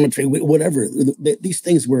geometry, whatever. These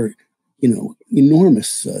things were,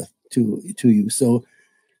 enormous to you. So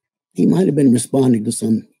he might have been responding to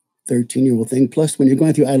some 13-year-old thing. Plus, when you're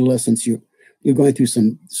going through adolescence, you're going through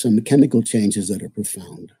some chemical changes that are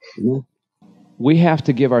profound, we have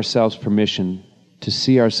to give ourselves permission to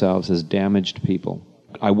see ourselves as damaged people.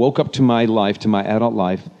 I woke up to my life, to my adult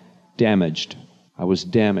life, damaged. I was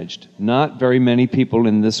damaged. Not very many people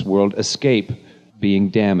in this world escape being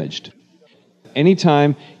damaged.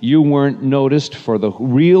 Anytime you weren't noticed for the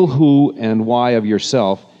real who and why of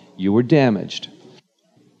yourself, you were damaged.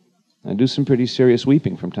 I do some pretty serious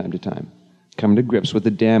weeping from time to time, coming to grips with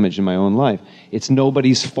the damage in my own life. It's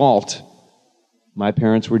nobody's fault. My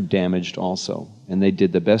parents were damaged also, and they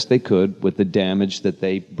did the best they could with the damage that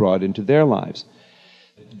they brought into their lives.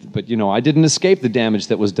 But, you know, I didn't escape the damage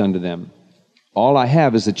that was done to them. All I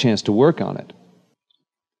have is a chance to work on it.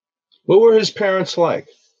 What were his parents like?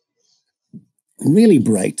 Really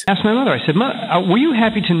bright. I asked my mother, I said, were you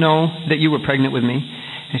happy to know that you were pregnant with me?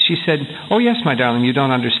 And she said, oh, yes, my darling, you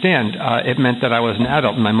don't understand. It meant that I was an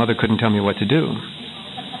adult and my mother couldn't tell me what to do.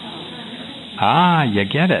 Ah, you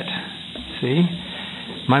get it. See?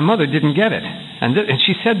 My mother didn't get it. And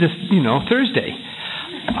she said this, you know, Thursday.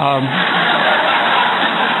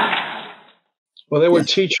 Well, they were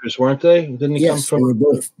teachers, weren't they? Didn't he come from they were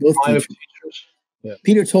both line teachers. of teachers? Yeah.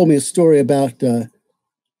 Peter told me a story about the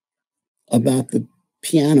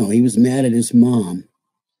piano. He was mad at his mom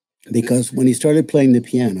because when he started playing the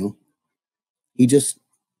piano, he just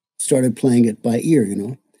started playing it by ear, you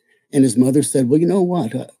know. And his mother said, well, you know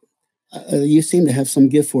what? You seem to have some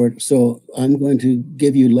gift for it, so I'm going to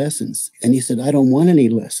give you lessons. And he said, I don't want any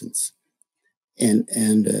lessons. And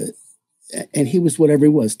he was whatever he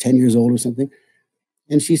was, 10 years old or something.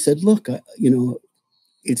 And she said, look, you know,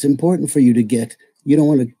 it's important for you to get, you don't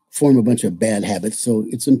want to form a bunch of bad habits. So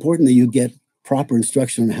it's important that you get proper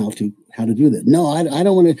instruction on how to do that. No, I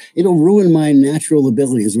don't want to, it'll ruin my natural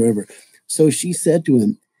abilities or whatever. So she said to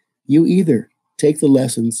him, you either take the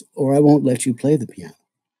lessons or I won't let you play the piano.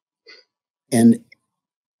 And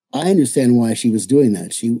I understand why she was doing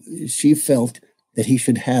that. She felt that he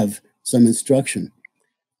should have some instruction.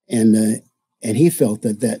 And he felt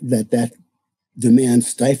that demand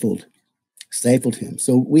stifled him.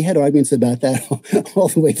 So we had arguments about that all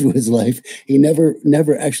the way through his life. He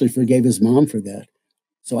never actually forgave his mom for that.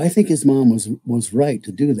 So I think his mom was right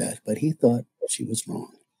to do that, but he thought she was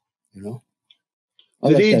wrong. You know.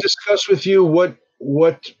 Did he discuss with you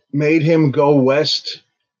what made him go west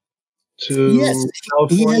to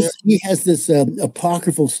California? He has this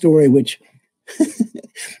apocryphal story which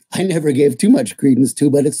I never gave too much credence to,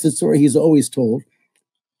 but it's the story he's always told.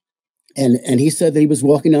 And he said that he was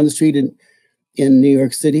walking down the street in New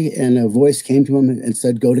York City, and a voice came to him and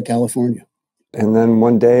said, go to California. And then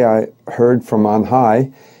one day I heard from on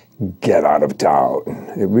high, get out of town.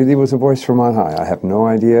 It really was a voice from on high. I have no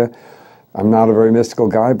idea. I'm not a very mystical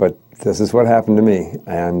guy, but this is what happened to me.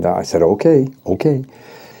 And I said, okay.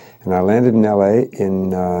 And I landed in L.A.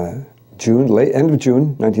 in end of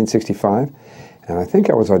June, 1965. And I think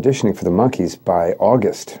I was auditioning for the Monkees by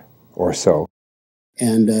August or so.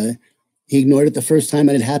 And he ignored it the first time,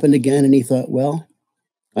 and it happened again, and he thought, well,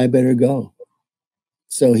 I better go.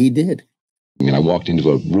 So he did. And I walked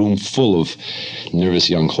into a room full of nervous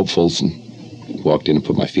young hopefuls and walked in and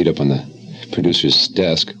put my feet up on the producer's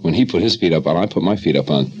desk. When he put his feet up on, I put my feet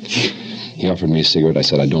up on. He offered me a cigarette. I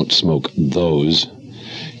said, I don't smoke those.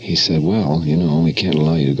 He said, well, you know, we can't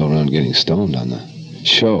allow you to go around getting stoned on the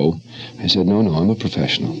show. I said, no, I'm a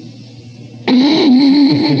professional.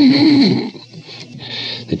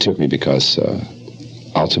 They took me because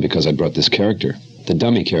I brought this character. The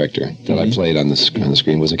dummy character that I played on the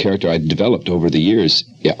screen was a character I developed over the years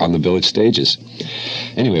on the village stages.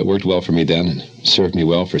 Anyway, it worked well for me then and served me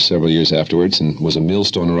well for several years afterwards and was a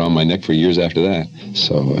millstone around my neck for years after that.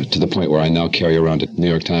 So to the point where I now carry around a New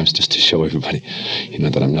York Times just to show everybody, you know,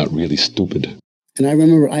 that I'm not really stupid. And I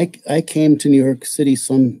remember I came to New York City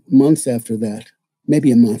some months after that,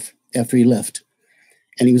 maybe a month after he left.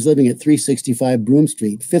 And he was living at 365 Broome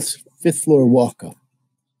Street, fifth floor walk-up.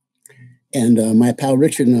 And my pal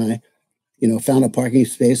Richard and I, you know, found a parking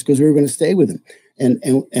space because we were going to stay with him.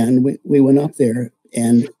 And we went up there,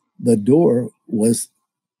 and the door was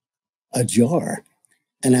ajar.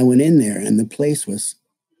 And I went in there, and the place was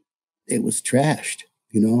trashed,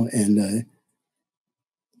 you know. And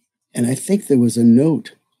I think there was a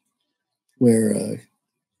note where,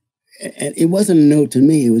 and it wasn't a note to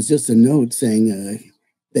me. It was just a note saying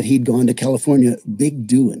that he'd gone to California, big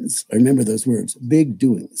doings. I remember those words, big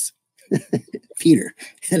doings. Peter.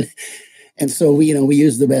 And so we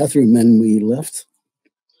used the bathroom and we left.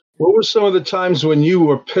 What were some of the times when you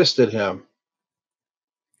were pissed at him?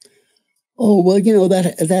 Oh, well, you know,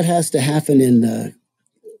 that has to happen in,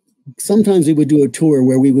 sometimes we would do a tour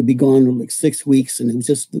where we would be gone like 6 weeks, and it was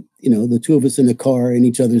just, you know, the two of us in the car in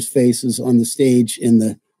each other's faces on the stage in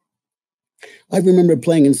the I remember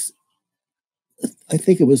playing in, I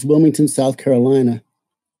think it was Wilmington, South Carolina,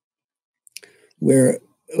 where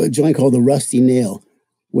a joint called the Rusty Nail,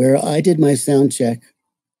 where I did my sound check.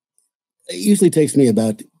 It usually takes me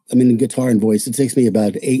about, in guitar and voice, it takes me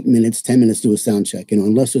about 8 minutes, 10 minutes to do a sound check,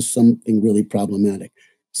 unless there's something really problematic.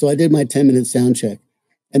 So I did my 10-minute sound check.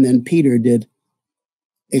 And then Peter did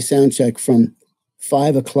a sound check from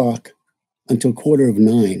 5 o'clock until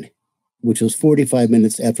 8:45, which was 45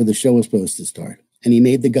 minutes after the show was supposed to start. And he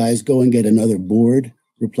made the guys go and get another board,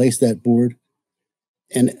 replace that board.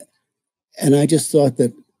 And I just thought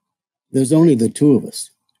that there's only the two of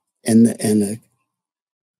us. And a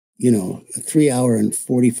 3-hour and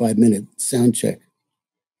 45-minute sound check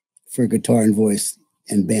for guitar and voice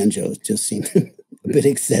and banjo just seemed a bit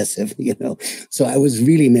excessive, So I was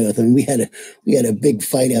really mad with him. We had a big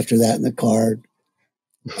fight after that in the car.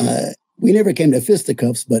 We never came to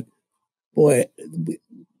fisticuffs, but boy,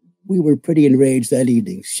 we were pretty enraged that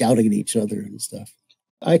evening, shouting at each other and stuff.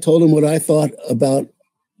 I told him what I thought about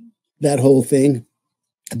that whole thing,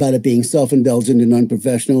 about it being self-indulgent and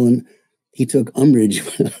unprofessional, and he took umbrage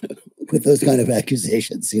with those kind of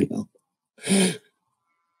accusations,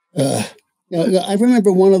 I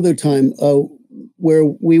remember one other time where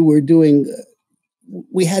we were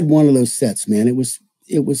we had one of those sets, man. It was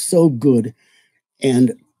so good.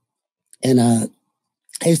 And I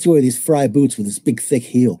used to wear these Fry boots with this big, thick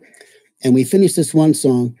heel. And we finished this one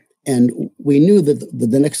song, and we knew that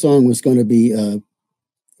the next song was going to be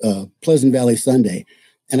Pleasant Valley Sunday.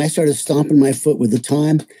 And I started stomping my foot with the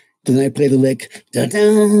time, and then I played the lick, da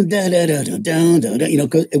da da da da da da da,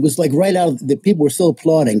 because it was like right out. The people were still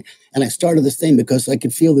applauding, and I started this thing because I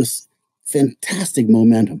could feel this fantastic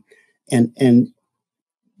momentum, and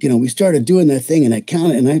we started doing that thing, and I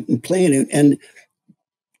counted, and I'm playing it, and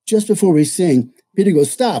just before we sing, Peter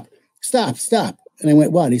goes, "Stop, stop, stop," and I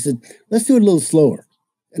went, "What?" He said, "Let's do it a little slower,"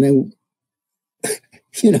 and I.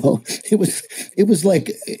 It was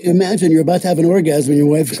like, imagine you're about to have an orgasm and your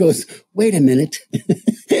wife goes, "Wait a minute."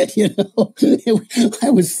 I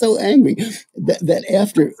was so angry that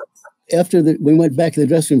after we went back to the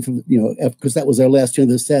dressing room, because that was our last tune of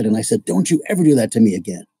the set. And I said, "Don't you ever do that to me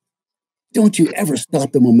again. Don't you ever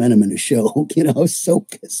stop the momentum in a show." I was so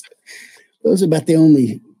pissed. Those are about the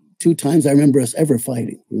only 2 times I remember us ever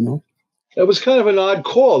fighting, That was kind of an odd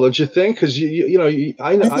call, don't you think? Because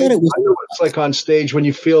I know what it's like on stage when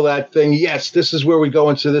you feel that thing. Yes, this is where we go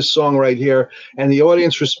into this song right here, and the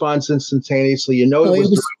audience responds instantaneously. It was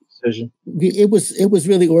the right decision. It was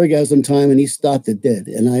really orgasm time, and he stopped it dead.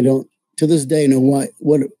 And I don't, to this day, know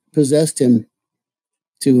what possessed him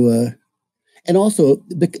to. And also,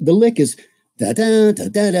 the lick is da da da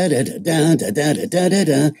da da da da da da da da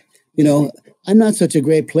da. I'm not such a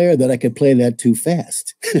great player that I could play that too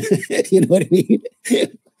fast. You know what I mean?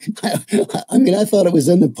 I thought it was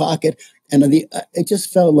in the pocket, and it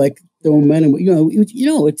just felt like the momentum.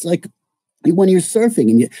 It's like when you're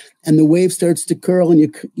surfing and the wave starts to curl and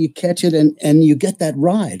you catch it and you get that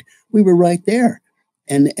ride. We were right there,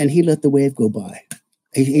 and he let the wave go by.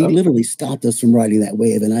 He literally stopped us from riding that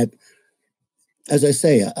wave, and as I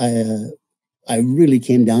say, I really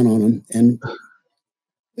came down on him, and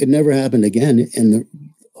it never happened again in the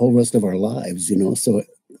whole rest of our lives, So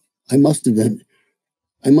I must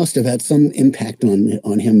have had some impact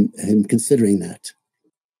on him considering that.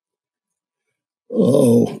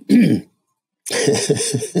 Oh, you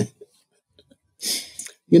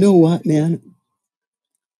know what, man?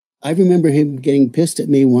 I remember him getting pissed at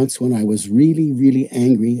me once when I was really, really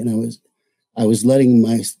angry, and I was letting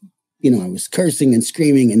I was cursing and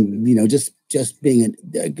screaming and just being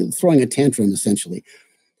throwing a tantrum essentially.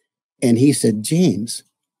 And he said, "James,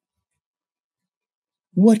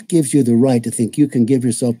 what gives you the right to think you can give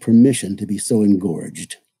yourself permission to be so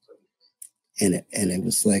engorged?" And it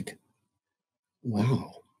was like,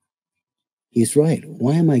 wow, he's right.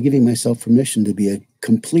 Why am I giving myself permission to be a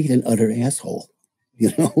complete and utter asshole?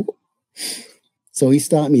 So he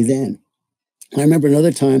stopped me then. I remember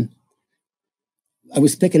another time I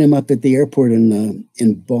was picking him up at the airport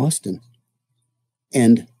in Boston,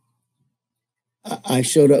 and I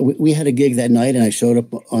showed up. We had a gig that night, and I showed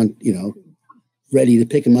up on, ready to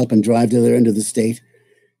pick him up and drive to the other end of the state.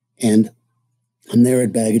 And I'm there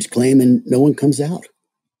at baggage claim, and no one comes out.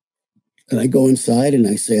 And I go inside, and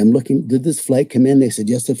I say, "I'm looking. Did this flight come in?" They said,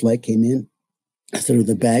 "Yes, the flight came in." I said, "Are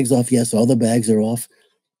the bags off?" "Yes, all the bags are off."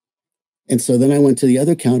 And so then I went to the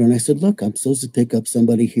other counter, and I said, "Look, I'm supposed to pick up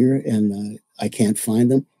somebody here, and I can't find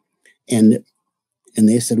them." And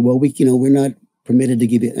they said, "Well, we're not permitted to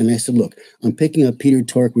give you." And I said, "Look, I'm picking up Peter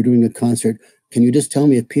Tork. We're doing a concert. Can you just tell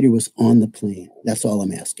me if Peter was on the plane? That's all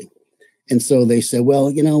I'm asking." And so they said,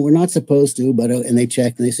 well, we're not supposed to, but, and they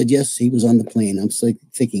checked and they said, yes, he was on the plane. I'm like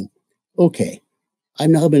thinking, okay, I've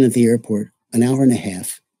now been at the airport an hour and a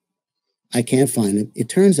half. I can't find him. It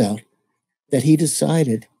turns out that he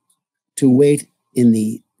decided to wait in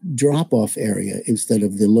the drop-off area instead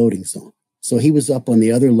of the loading zone. So he was up on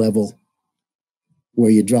the other level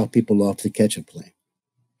where you drop people off to catch a plane.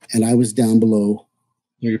 And I was down below.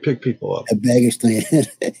 You pick people up. A baggage claim.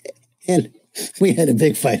 And we had a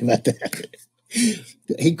big fight about that.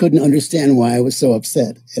 He couldn't understand why I was so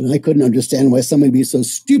upset. And I couldn't understand why somebody would be so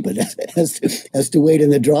stupid as to wait in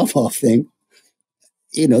the drop-off thing.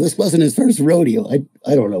 This wasn't his first rodeo.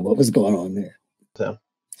 I don't know what was going on there. So.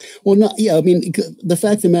 Well, the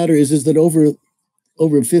fact of the matter is that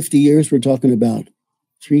over 50 years, we're talking about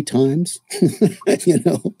 3 times.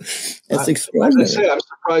 That's extraordinary. As I say, I'm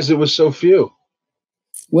surprised it was so few.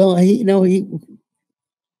 Well, there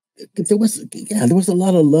was a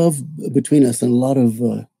lot of love between us and a lot of,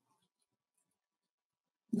 I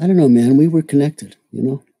don't know, man, we were connected,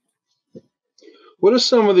 What are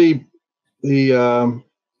some of the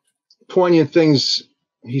poignant things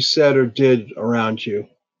he said or did around you?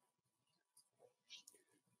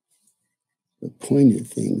 The poignant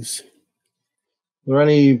things. Were there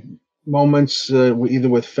any moments either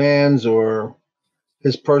with fans or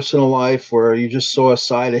his personal life where you just saw a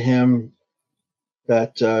side of him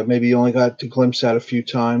that maybe you only got to glimpse at a few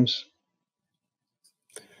times?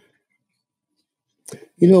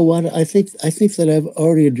 You know what? I think that I've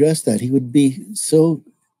already addressed that. He would be so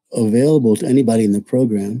available to anybody in the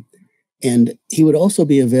program, and he would also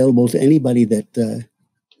be available to anybody that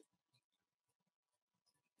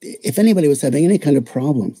if anybody was having any kind of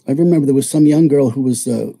problem. I remember there was some young girl who was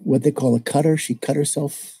what they call a cutter. She cut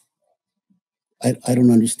herself. I don't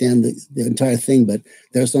understand the entire thing, but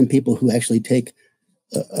there are some people who actually take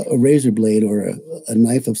a razor blade or a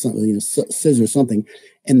knife of something, scissors or something,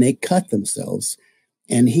 and they cut themselves.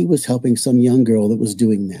 And he was helping some young girl that was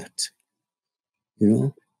doing that,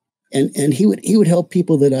 and he would help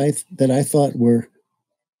people that I thought were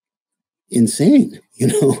insane.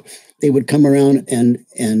 They would come around and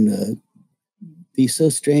be so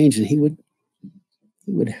strange, and he would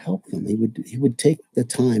help them. He would take the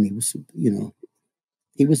time. He was,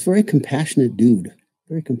 he was very compassionate dude,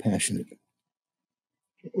 very compassionate.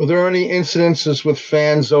 Were there any incidences with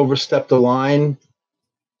fans overstepped the line?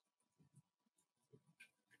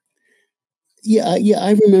 Yeah.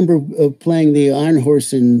 I remember playing the Iron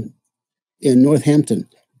Horse in Northampton,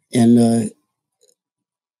 and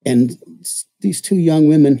these 2 young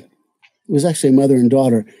women, it was actually a mother and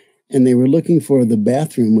daughter, and they were looking for the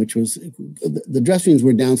bathroom, which was, the dressing rooms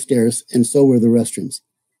were downstairs, and so were the restrooms.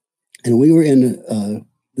 And we were in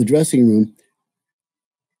the dressing room,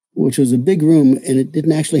 which was a big room, and it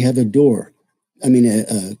didn't actually have a door. I mean,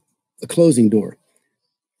 a closing door.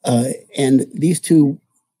 And these 2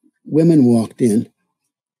 women walked in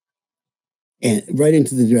and right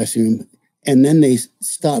into the dressing room, and then they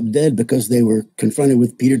stopped dead because they were confronted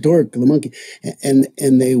with Peter Tork, the Monkee,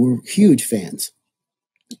 and they were huge fans.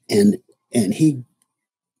 And he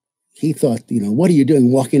thought, what are you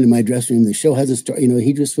doing walking into my dressing room? The show has a star.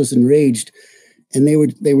 He just was enraged, and they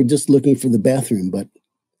were just looking for the bathroom. But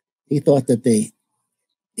he thought that they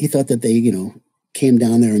came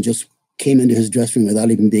down there and just came into his dressing room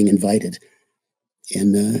without even being invited.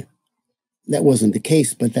 And that wasn't the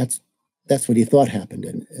case, but that's what he thought happened.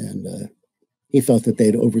 And he felt that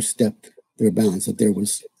they'd overstepped their bounds, that there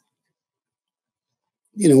was,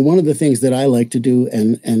 one of the things that I like to do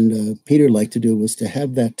and Peter liked to do was to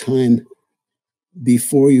have that time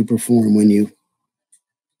before you perform, when you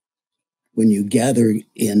gather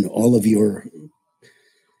in all of your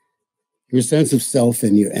sense of self,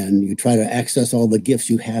 and you try to access all the gifts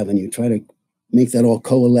you have, and you try to make that all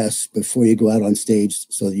coalesce before you go out on stage,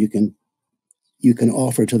 so that you can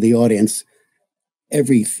offer to the audience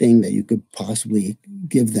everything that you could possibly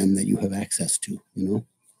give them that you have access to,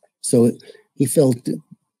 So he felt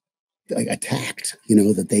like attacked,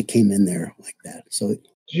 that they came in there like that. So, do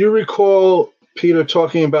you recall Peter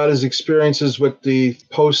talking about his experiences with the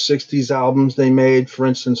post-60s albums they made? For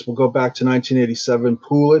instance, we'll go back to 1987,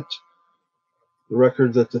 Pool It, the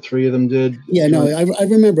record that the 3 of them did. Yeah, no, I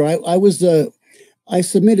remember. I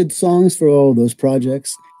submitted songs for all of those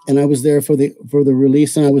projects, and I was there for the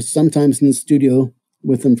release, and I was sometimes in the studio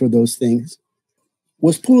with them for those things.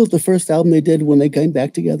 Was Pool It the first album they did when they came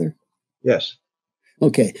back together? Yes.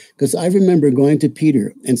 Okay, because I remember going to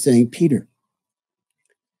Peter and saying, Peter,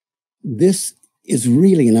 this is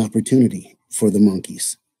really an opportunity for the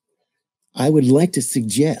Monkees. I would like to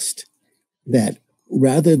suggest that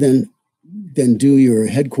rather than do your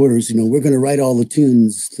headquarters, we're going to write all the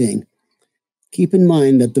tunes thing, keep in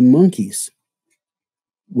mind that the Monkees,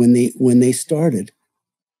 when they started,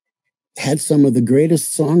 had some of the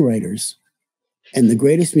greatest songwriters and the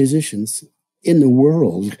greatest musicians in the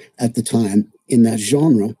world at the time in that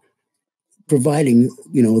genre, providing,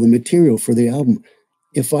 you know, the material for the album.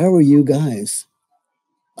 If I were you guys,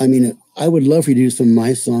 I mean, I would love for you to do some of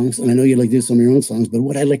my songs, and I know you'd like to do some of your own songs, but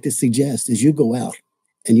what I'd like to suggest is you go out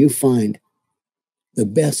and you find the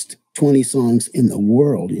best 20 songs in the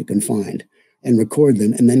world you can find and record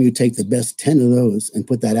them, and then you take the best 10 of those and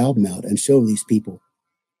put that album out and show these people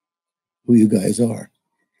who you guys are.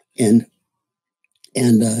 And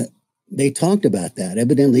they talked about that.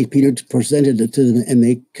 Evidently, Peter presented it to them, and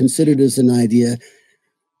they considered it as an idea.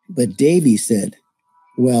 But Davey said,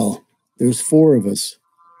 well, there's 4 of us,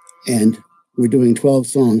 and we're doing 12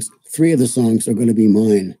 songs. 3 of the songs are going to be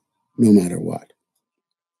mine, no matter what.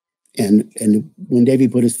 And when Davey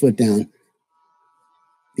put his foot down,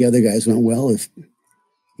 the other guys went, well, if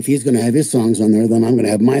he's going to have his songs on there, then I'm going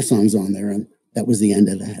to have my songs on there. And that was the end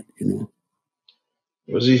of that, you know.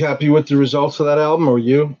 Was he happy with the results of that album, or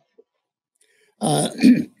you?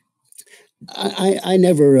 I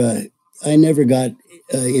never got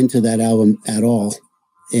into that album at all,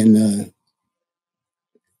 and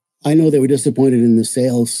I know they were disappointed in the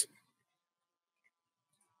sales.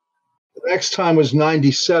 The next time was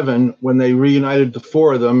 '97 when they reunited the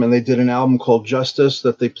 4 of them, and they did an album called Justice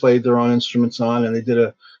that they played their own instruments on, and they did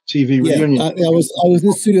a TV reunion. I was in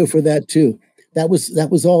the studio for that too. That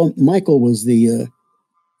was all. Michael was the.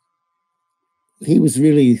 He was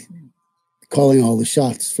really calling all the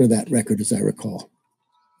shots for that record, as I recall.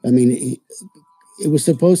 I mean, it was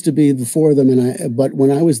supposed to be the 4 of them, but when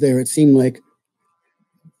I was there, it seemed like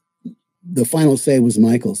the final say was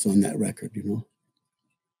Michael's on that record, you know.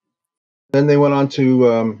 Then they went on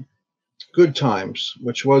to Good Times,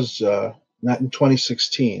 which was not in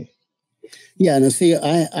 2016. Yeah, no, see,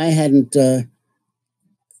 I hadn't.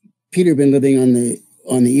 Peter had been living on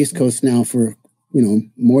the East Coast now for, you know,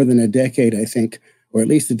 more than a decade, I think, or at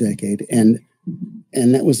least a decade, and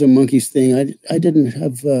that was a Monkees thing. I didn't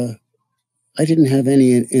have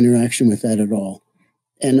any interaction with that at all,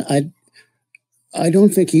 and I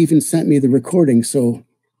don't think he even sent me the recording. So,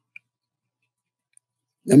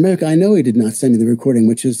 America, I know he did not send me the recording,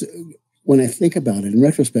 which is, when I think about it in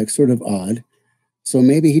retrospect, sort of odd. So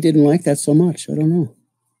maybe he didn't like that so much. I don't know.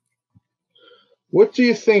 What do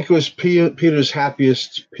you think was Peter's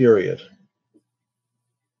happiest period?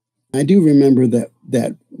 I do remember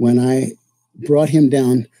that when I brought him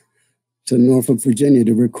down to Norfolk, Virginia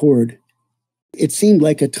to record, it seemed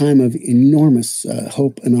like a time of enormous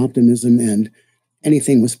hope and optimism, and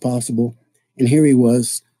anything was possible. And here he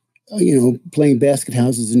was, you know, playing basket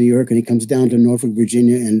houses in New York, and he comes down to Norfolk,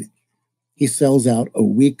 Virginia, and he sells out a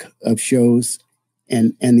week of shows,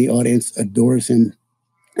 and the audience adores him.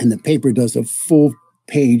 And the paper does a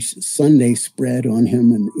full-page Sunday spread on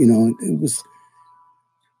him, and, you know, it was...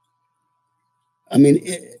 I mean,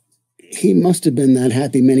 he must have been that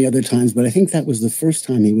happy many other times, but I think that was the first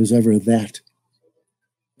time he was ever that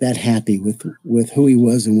happy with who he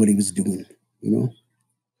was and what he was doing, you know?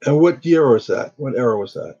 And what year was that? What era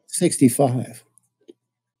was that? 65.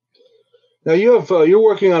 Now you're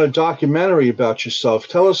working on a documentary about yourself.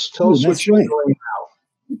 Tell us what you're doing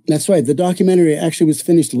now. That's right. The documentary actually was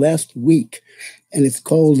finished last week, and it's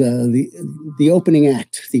called the Opening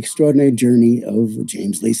Act: The Extraordinary Journey of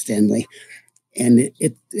James Lee Stanley. And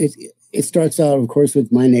it starts out, of course, with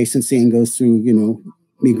my nascency and goes through, you know,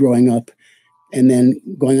 me growing up and then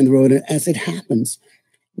going on the road. And as it happens,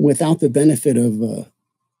 without the benefit of,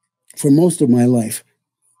 for most of my life,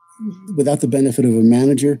 without the benefit of a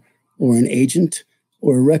manager or an agent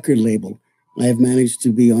or a record label, I have managed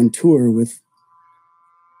to be on tour with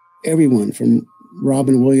everyone from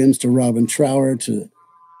Robin Williams to Robin Trower to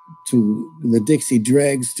the Dixie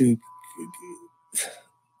Dregs to...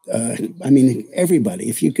 I mean, everybody.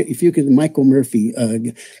 If you could, Michael Murphy,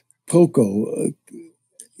 Poco,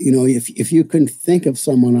 you know, if you can think of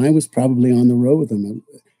someone, I was probably on the road with them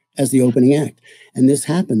as the opening act. And this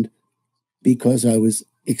happened because I was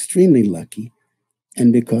extremely lucky,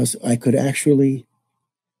 and because I could actually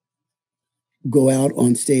go out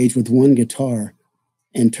on stage with one guitar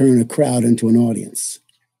and turn a crowd into an audience.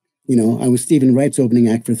 You know, I was Stephen Wright's opening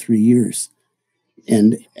act for 3 years,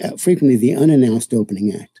 and frequently the unannounced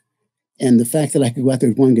opening act. And the fact that I could go out there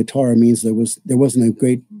with one guitar means there wasn't a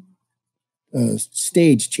great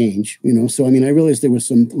stage change, you know. So I mean, I realized there was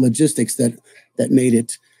some logistics that made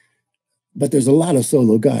it, but there's a lot of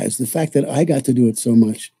solo guys. The fact that I got to do it so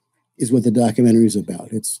much is what the documentary is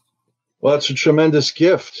about. Well, it's a tremendous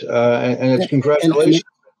gift, and it's congratulations.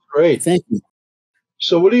 Great. Thank you.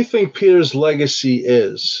 So what do you think Peter's legacy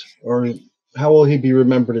is? Or how will he be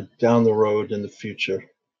remembered down the road in the future?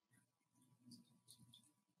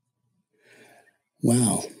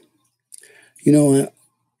 Wow. You know,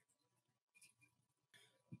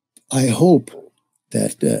 I hope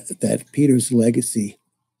that that Peter's legacy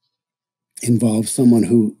involves someone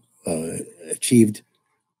who achieved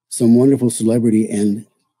some wonderful celebrity and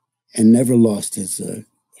never lost his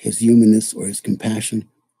humanness or his compassion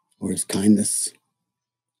or his kindness,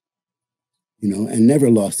 you know, and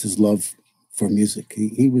never lost his love for music.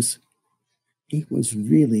 He was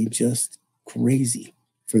really just crazy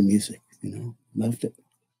for music, you know, loved it.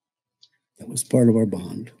 That was part of our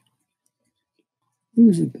bond. He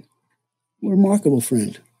was a remarkable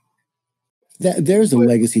friend. There's a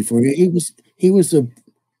legacy for you. He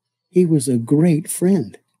was a great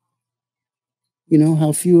friend. You know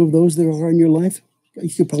how few of those there are in your life? You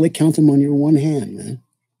could probably count them on your one hand, man.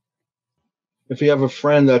 If you have a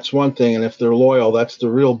friend, that's one thing, and if they're loyal, that's the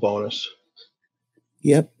real bonus.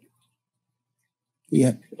 Yep.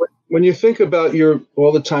 Yep. When you think about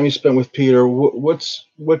all the time you spent with Peter,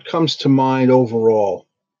 what comes to mind overall?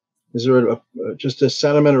 Is there just a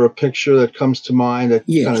sentiment or a picture that comes to mind that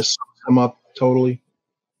kind of sums him up totally?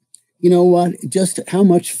 You know what? Just how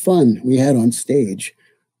much fun we had on stage.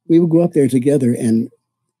 We would go up there together, and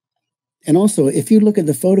also, if you look at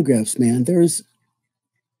the photographs, man, there's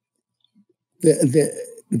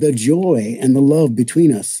the joy and the love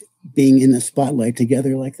between us being in the spotlight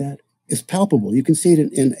together like that is palpable. You can see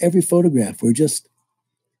it in every photograph. We're just,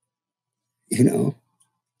 you know,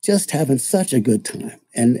 just having such a good time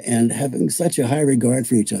and having such a high regard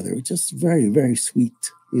for each other. It's just very, very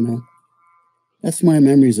sweet, you know. That's my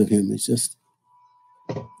memories of him. It's just,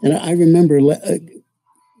 and I remember,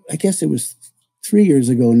 I guess it was 3 years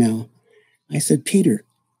ago now, I said, Peter,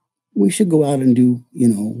 we should go out and do, you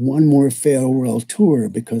know, one more farewell tour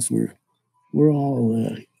because we're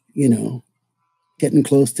all, you know, getting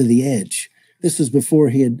close to the edge. This was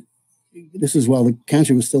before this was while the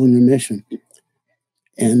cancer was still in remission.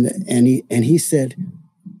 And he said,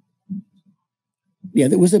 yeah,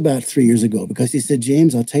 that was about 3 years ago, because he said,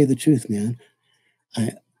 James, I'll tell you the truth, man.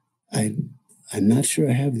 I'm not sure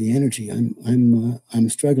I have the energy. I'm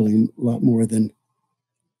struggling a lot more than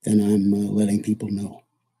I'm letting people know.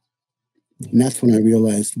 And that's when I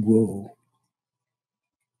realized, whoa,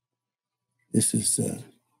 this is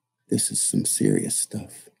some serious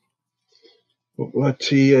stuff. But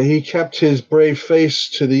he kept his brave face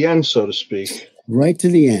to the end, so to speak. Right to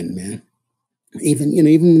the end, man. Even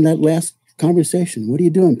in that last conversation, what are you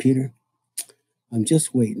doing, Peter? I'm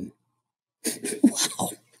just waiting. Wow.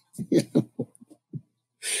 You know,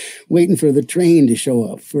 waiting for the train to show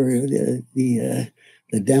up, for the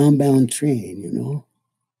downbound train, you know.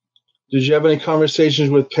 Did you have any conversations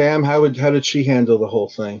with Pam? How did she handle the whole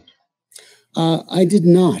thing? I did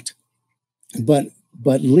not, but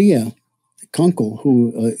Leah Kunkel,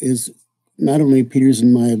 who is not only Peter's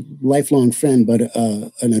and my lifelong friend, but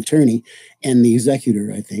an attorney and the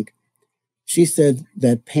executor, I think, she said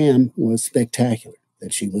that Pam was spectacular,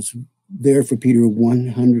 that she was there for Peter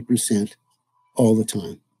 100% all the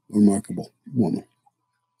time. Remarkable woman.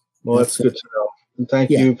 Well, that's good to know. And thank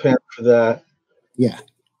you, Pam, for that. Yeah.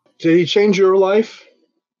 Did he change your life?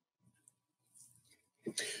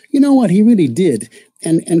 You know what? He really did.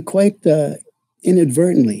 And quite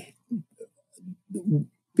inadvertently.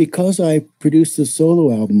 Because I produced a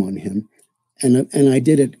solo album on him, and I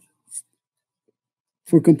did it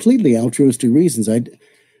for completely altruistic reasons. I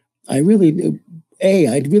really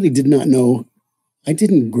did not know, I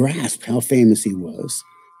didn't grasp how famous he was.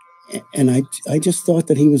 And I just thought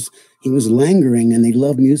that he was languoring and he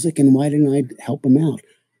loved music, and why didn't I help him out?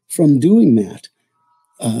 From doing that,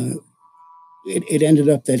 it ended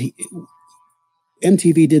up that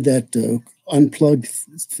MTV did that unplugged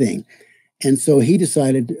thing. And so he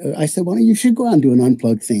decided, I said, well, you should go out and do an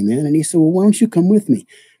unplugged thing, man. And he said, well, why don't you come with me?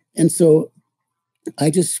 And so I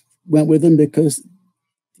just went with him because,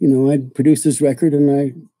 you know, I'd produced this record and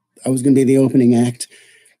I was going to be the opening act.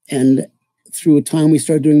 And through a time we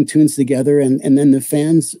started doing tunes together, and then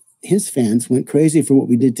his fans went crazy for what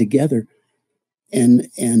we did together.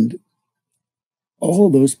 And all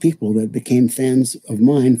those people that became fans of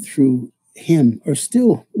mine through him are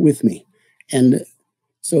still with me. And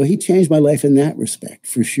so he changed my life in that respect,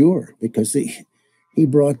 for sure, because he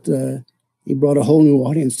brought a whole new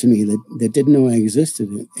audience to me that didn't know I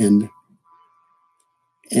existed, and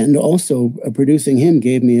also producing him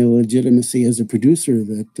gave me a legitimacy as a producer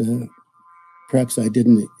that perhaps I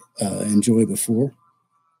didn't enjoy before.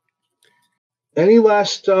 Any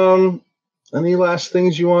last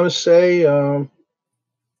things you want to say?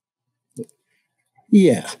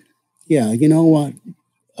 Yeah. You know what,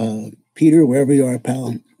 Peter, wherever you are,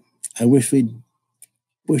 pal, I wish we'd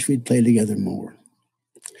play together more.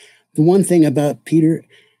 The one thing about Peter,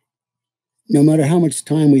 no matter how much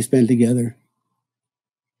time we spent together,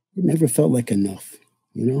 it never felt like enough,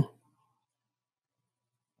 you know?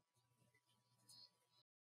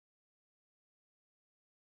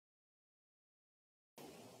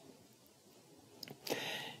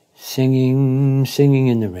 Singing, singing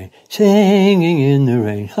in the rain, singing in the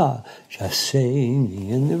rain, ha, just singing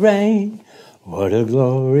in the rain. What a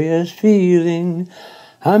glorious feeling,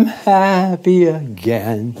 I'm happy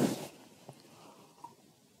again.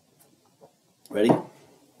 Ready?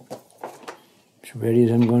 As ready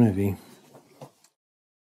as I'm going to be.